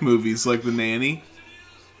Hulk movies, like The Nanny.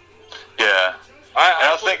 Yeah.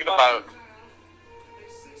 I was thinking about...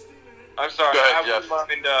 I'm sorry. Go ahead, Jeff.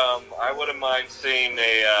 I wouldn't mind seeing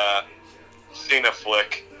a Cena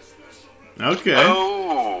flick. Okay.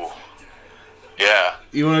 Oh. Yeah.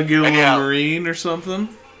 You want to get a little Marine or something?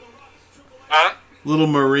 Huh? Little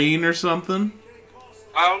Marine or something?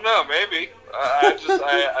 I don't know. Maybe.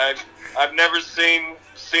 I've never seen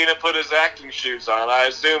Cena put his acting shoes on. I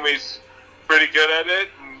assume he's pretty good at it.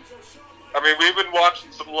 I mean, we've been watching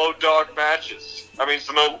some low dog matches. I mean,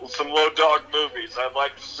 some low dog movies. I'd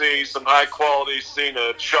like to see some high quality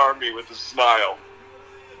Cena charm me with a smile.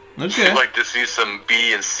 Okay. I'd like to see some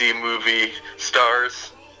B and C movie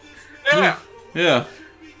stars. Yeah. Yeah.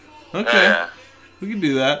 Okay. We can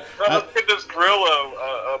do that. Let's get this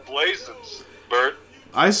gorilla blazing, Bert.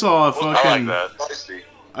 I saw a fucking... I like that.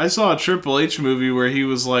 I saw a Triple H movie where he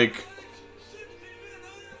was like...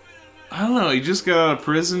 I don't know, he just got out of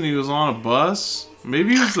prison, he was on a bus.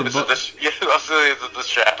 Maybe he was the bus. Yeah, the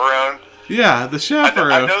chaperone. Yeah, the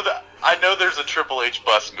chaperone. I know there's a Triple H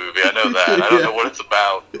bus movie. I know that. I don't know what it's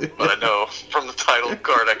about, but I know from the title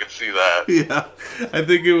card I can see that. Yeah, I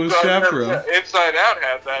think it was chaperone. Inside Out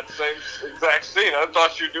had that same exact scene. I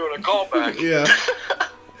thought you were doing a callback. Yeah.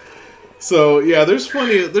 So yeah, there's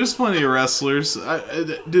plenty of wrestlers.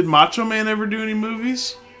 Did Macho Man ever do any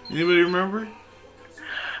movies? Anybody remember?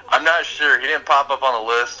 I'm not sure. He didn't pop up on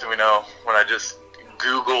the list. You know, when I just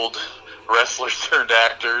Googled wrestlers turned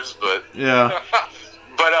actors, but yeah.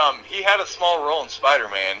 But he had a small role in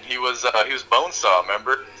Spider-Man. He was Bonesaw,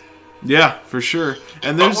 remember? Yeah, for sure.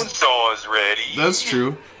 And there's Bonesaw's ready. That's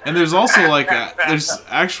true. And there's also like there's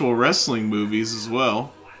actual wrestling movies as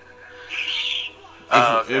well.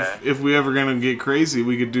 If we ever gonna get crazy,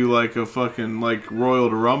 we could do like a fucking like Royal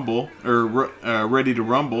to Rumble or Ready to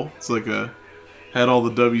Rumble. It's like had all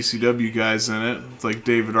the WCW guys in it. It's like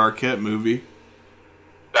David Arquette movie.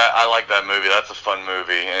 I like that movie. That's a fun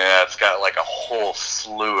movie. Yeah, it's got like a whole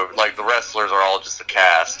slew of like the wrestlers are all just a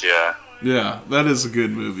cast. Yeah. Yeah, that is a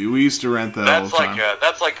good movie. We used to rent that all the time.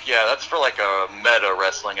 That's for like a meta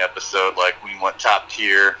wrestling episode. Like we want top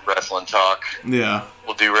tier wrestling talk. Yeah.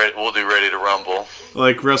 We'll do Ready to Rumble.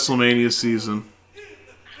 Like WrestleMania season.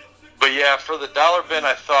 But yeah, for the dollar bin,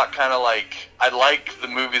 I thought kind of like I'd like the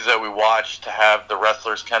movies that we watch to have the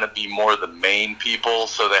wrestlers kind of be more the main people,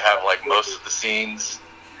 so they have like most of the scenes.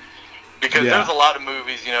 Because there's a lot of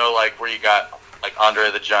movies, you know, like where you got like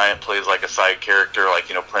Andre the Giant plays like a side character, like,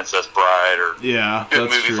 you know, Princess Bride or good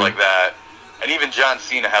movies true. like that. And even John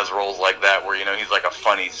Cena has roles like that where, you know, he's like a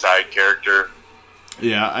funny side character.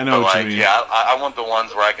 Yeah, I know what you mean. Yeah, I want the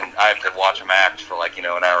ones where I have to watch them act for like, you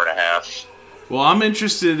know, an hour and a half. Well, I'm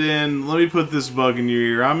interested in, let me put this bug in your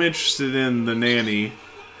ear, I'm interested in The Nanny,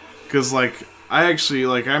 because, like, I actually,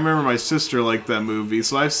 like, I remember my sister liked that movie,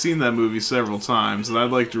 so I've seen that movie several times, and I'd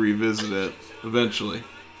like to revisit it eventually.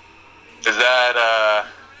 Is that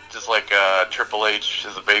just like Triple H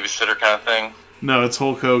is a babysitter kind of thing? No, it's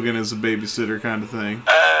Hulk Hogan as a babysitter kind of thing.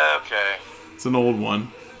 Okay. It's an old one.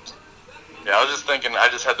 Yeah, I was just thinking, I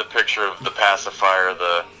just had the picture of the pacifier,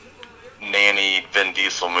 the nanny Vin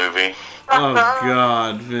Diesel movie. Oh,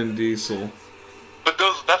 God, Vin Diesel. But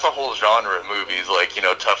that's a whole genre of movies, like, you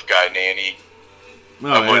know, tough guy nanny. Oh,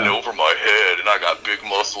 I went over my head and I got big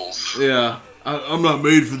muscles. Yeah. I'm not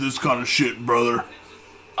made for this kind of shit, brother.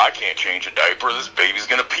 I can't change a diaper. This baby's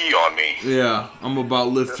gonna pee on me. Yeah, I'm about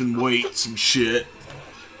lifting weights and shit.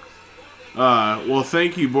 Well,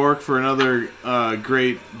 thank you, Bork, for another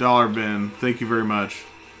great dollar bin. Thank you very much.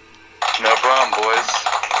 No problem, boys.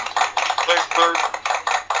 Thanks, Bert.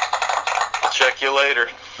 I'll check you later.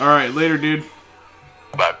 All right, later, dude.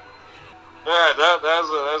 Bye. Alright, that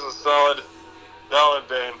was a solid dollar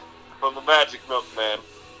bin from the Magic Milkman.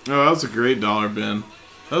 Oh, that was a great dollar bin.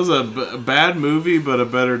 That was a bad movie, but a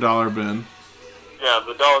better dollar bin. Yeah,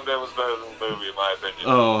 the dollar bin was better than the movie, in my opinion.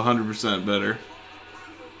 Oh, 100% better.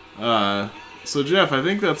 So Jeff, I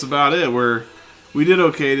think that's about it. We did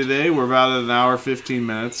okay today. We're about at an hour, 15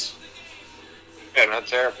 minutes. Yeah, not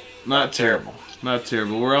terrible. Not terrible. Not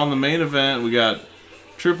terrible. We're on the main event. We got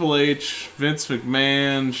Triple H, Vince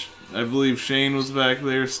McMahon. I believe Shane was back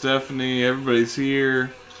there. Stephanie. Everybody's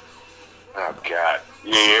here. Oh, God.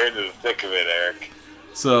 You're into the thick of it, Eric.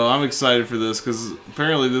 So I'm excited for this because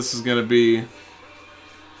apparently this is going to be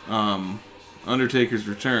Undertaker's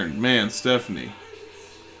return. Man, Stephanie.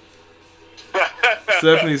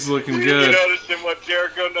 Stephanie's looking good. You noticing what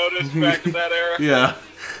Jericho noticed back in that era? Yeah.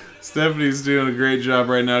 Stephanie's doing a great job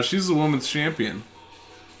right now. She's the women's champion.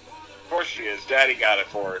 Of course she is. Daddy got it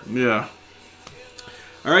for her. Yeah.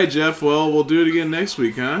 All right, Jeff. Well, we'll do it again next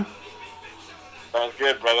week, huh? Sounds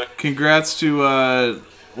good, brother. Congrats to,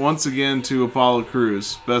 once again, to Apollo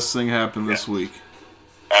Crews. Best thing happened this week.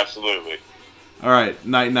 Absolutely. All right.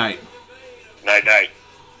 Night-night. Night-night.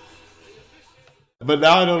 But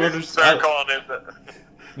now I don't understand. Start calling him.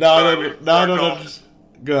 Now I don't understand.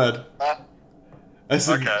 Good. Huh? I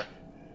said, Okay.